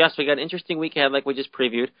 Jess, we got an interesting week ahead, like we just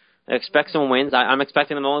previewed. I expect some wins. I'm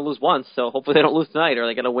expecting them to only lose once, so hopefully they don't lose tonight, or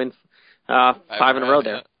they got to win 5 in a row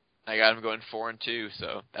there. I got them going 4-2,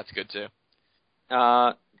 so that's good too.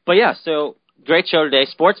 But yeah, so great show today.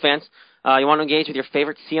 Sports fans, you want to engage with your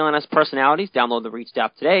favorite CLNS personalities? Download the Reached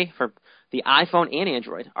app today for the iPhone and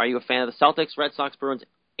Android. Are you a fan of the Celtics, Red Sox, Bruins,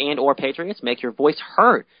 and or Patriots? Make your voice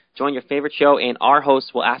heard. Join your favorite show, and our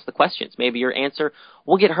hosts will ask the questions. Maybe your answer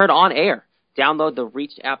will get heard on air. Download the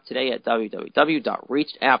Reached app today at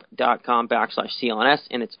www.reachedapp.com/CLNS,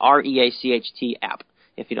 and it's REACHT app.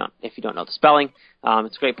 If you don't know the spelling,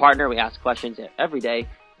 it's a great partner. We ask questions every day.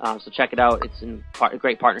 So check it out. It's a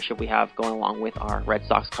great partnership we have going along with our Red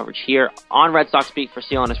Sox coverage here on Red Sox Beat for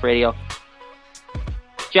CLNS Radio.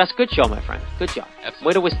 Jess, good show, my friend. Good job. Absolutely.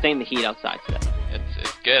 Way to withstand the heat outside today.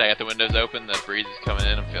 It's good. I got the windows open. The breeze is coming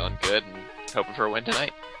in. I'm feeling good and hoping for a win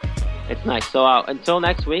tonight. It's nice. So until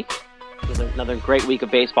next week, there's another great week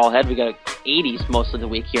of baseball ahead. We got 80s most of the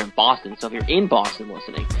week here in Boston. So if you're in Boston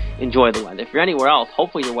listening, enjoy the weather. If you're anywhere else,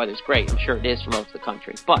 hopefully your weather's great. I'm sure it is for most of the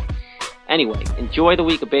country. But anyway, enjoy the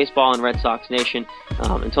week of baseball in Red Sox Nation.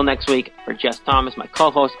 Until next week, for Jess Thomas, my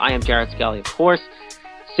co-host, I am Jared Skelly, of course.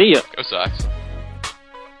 See ya. Go Sox.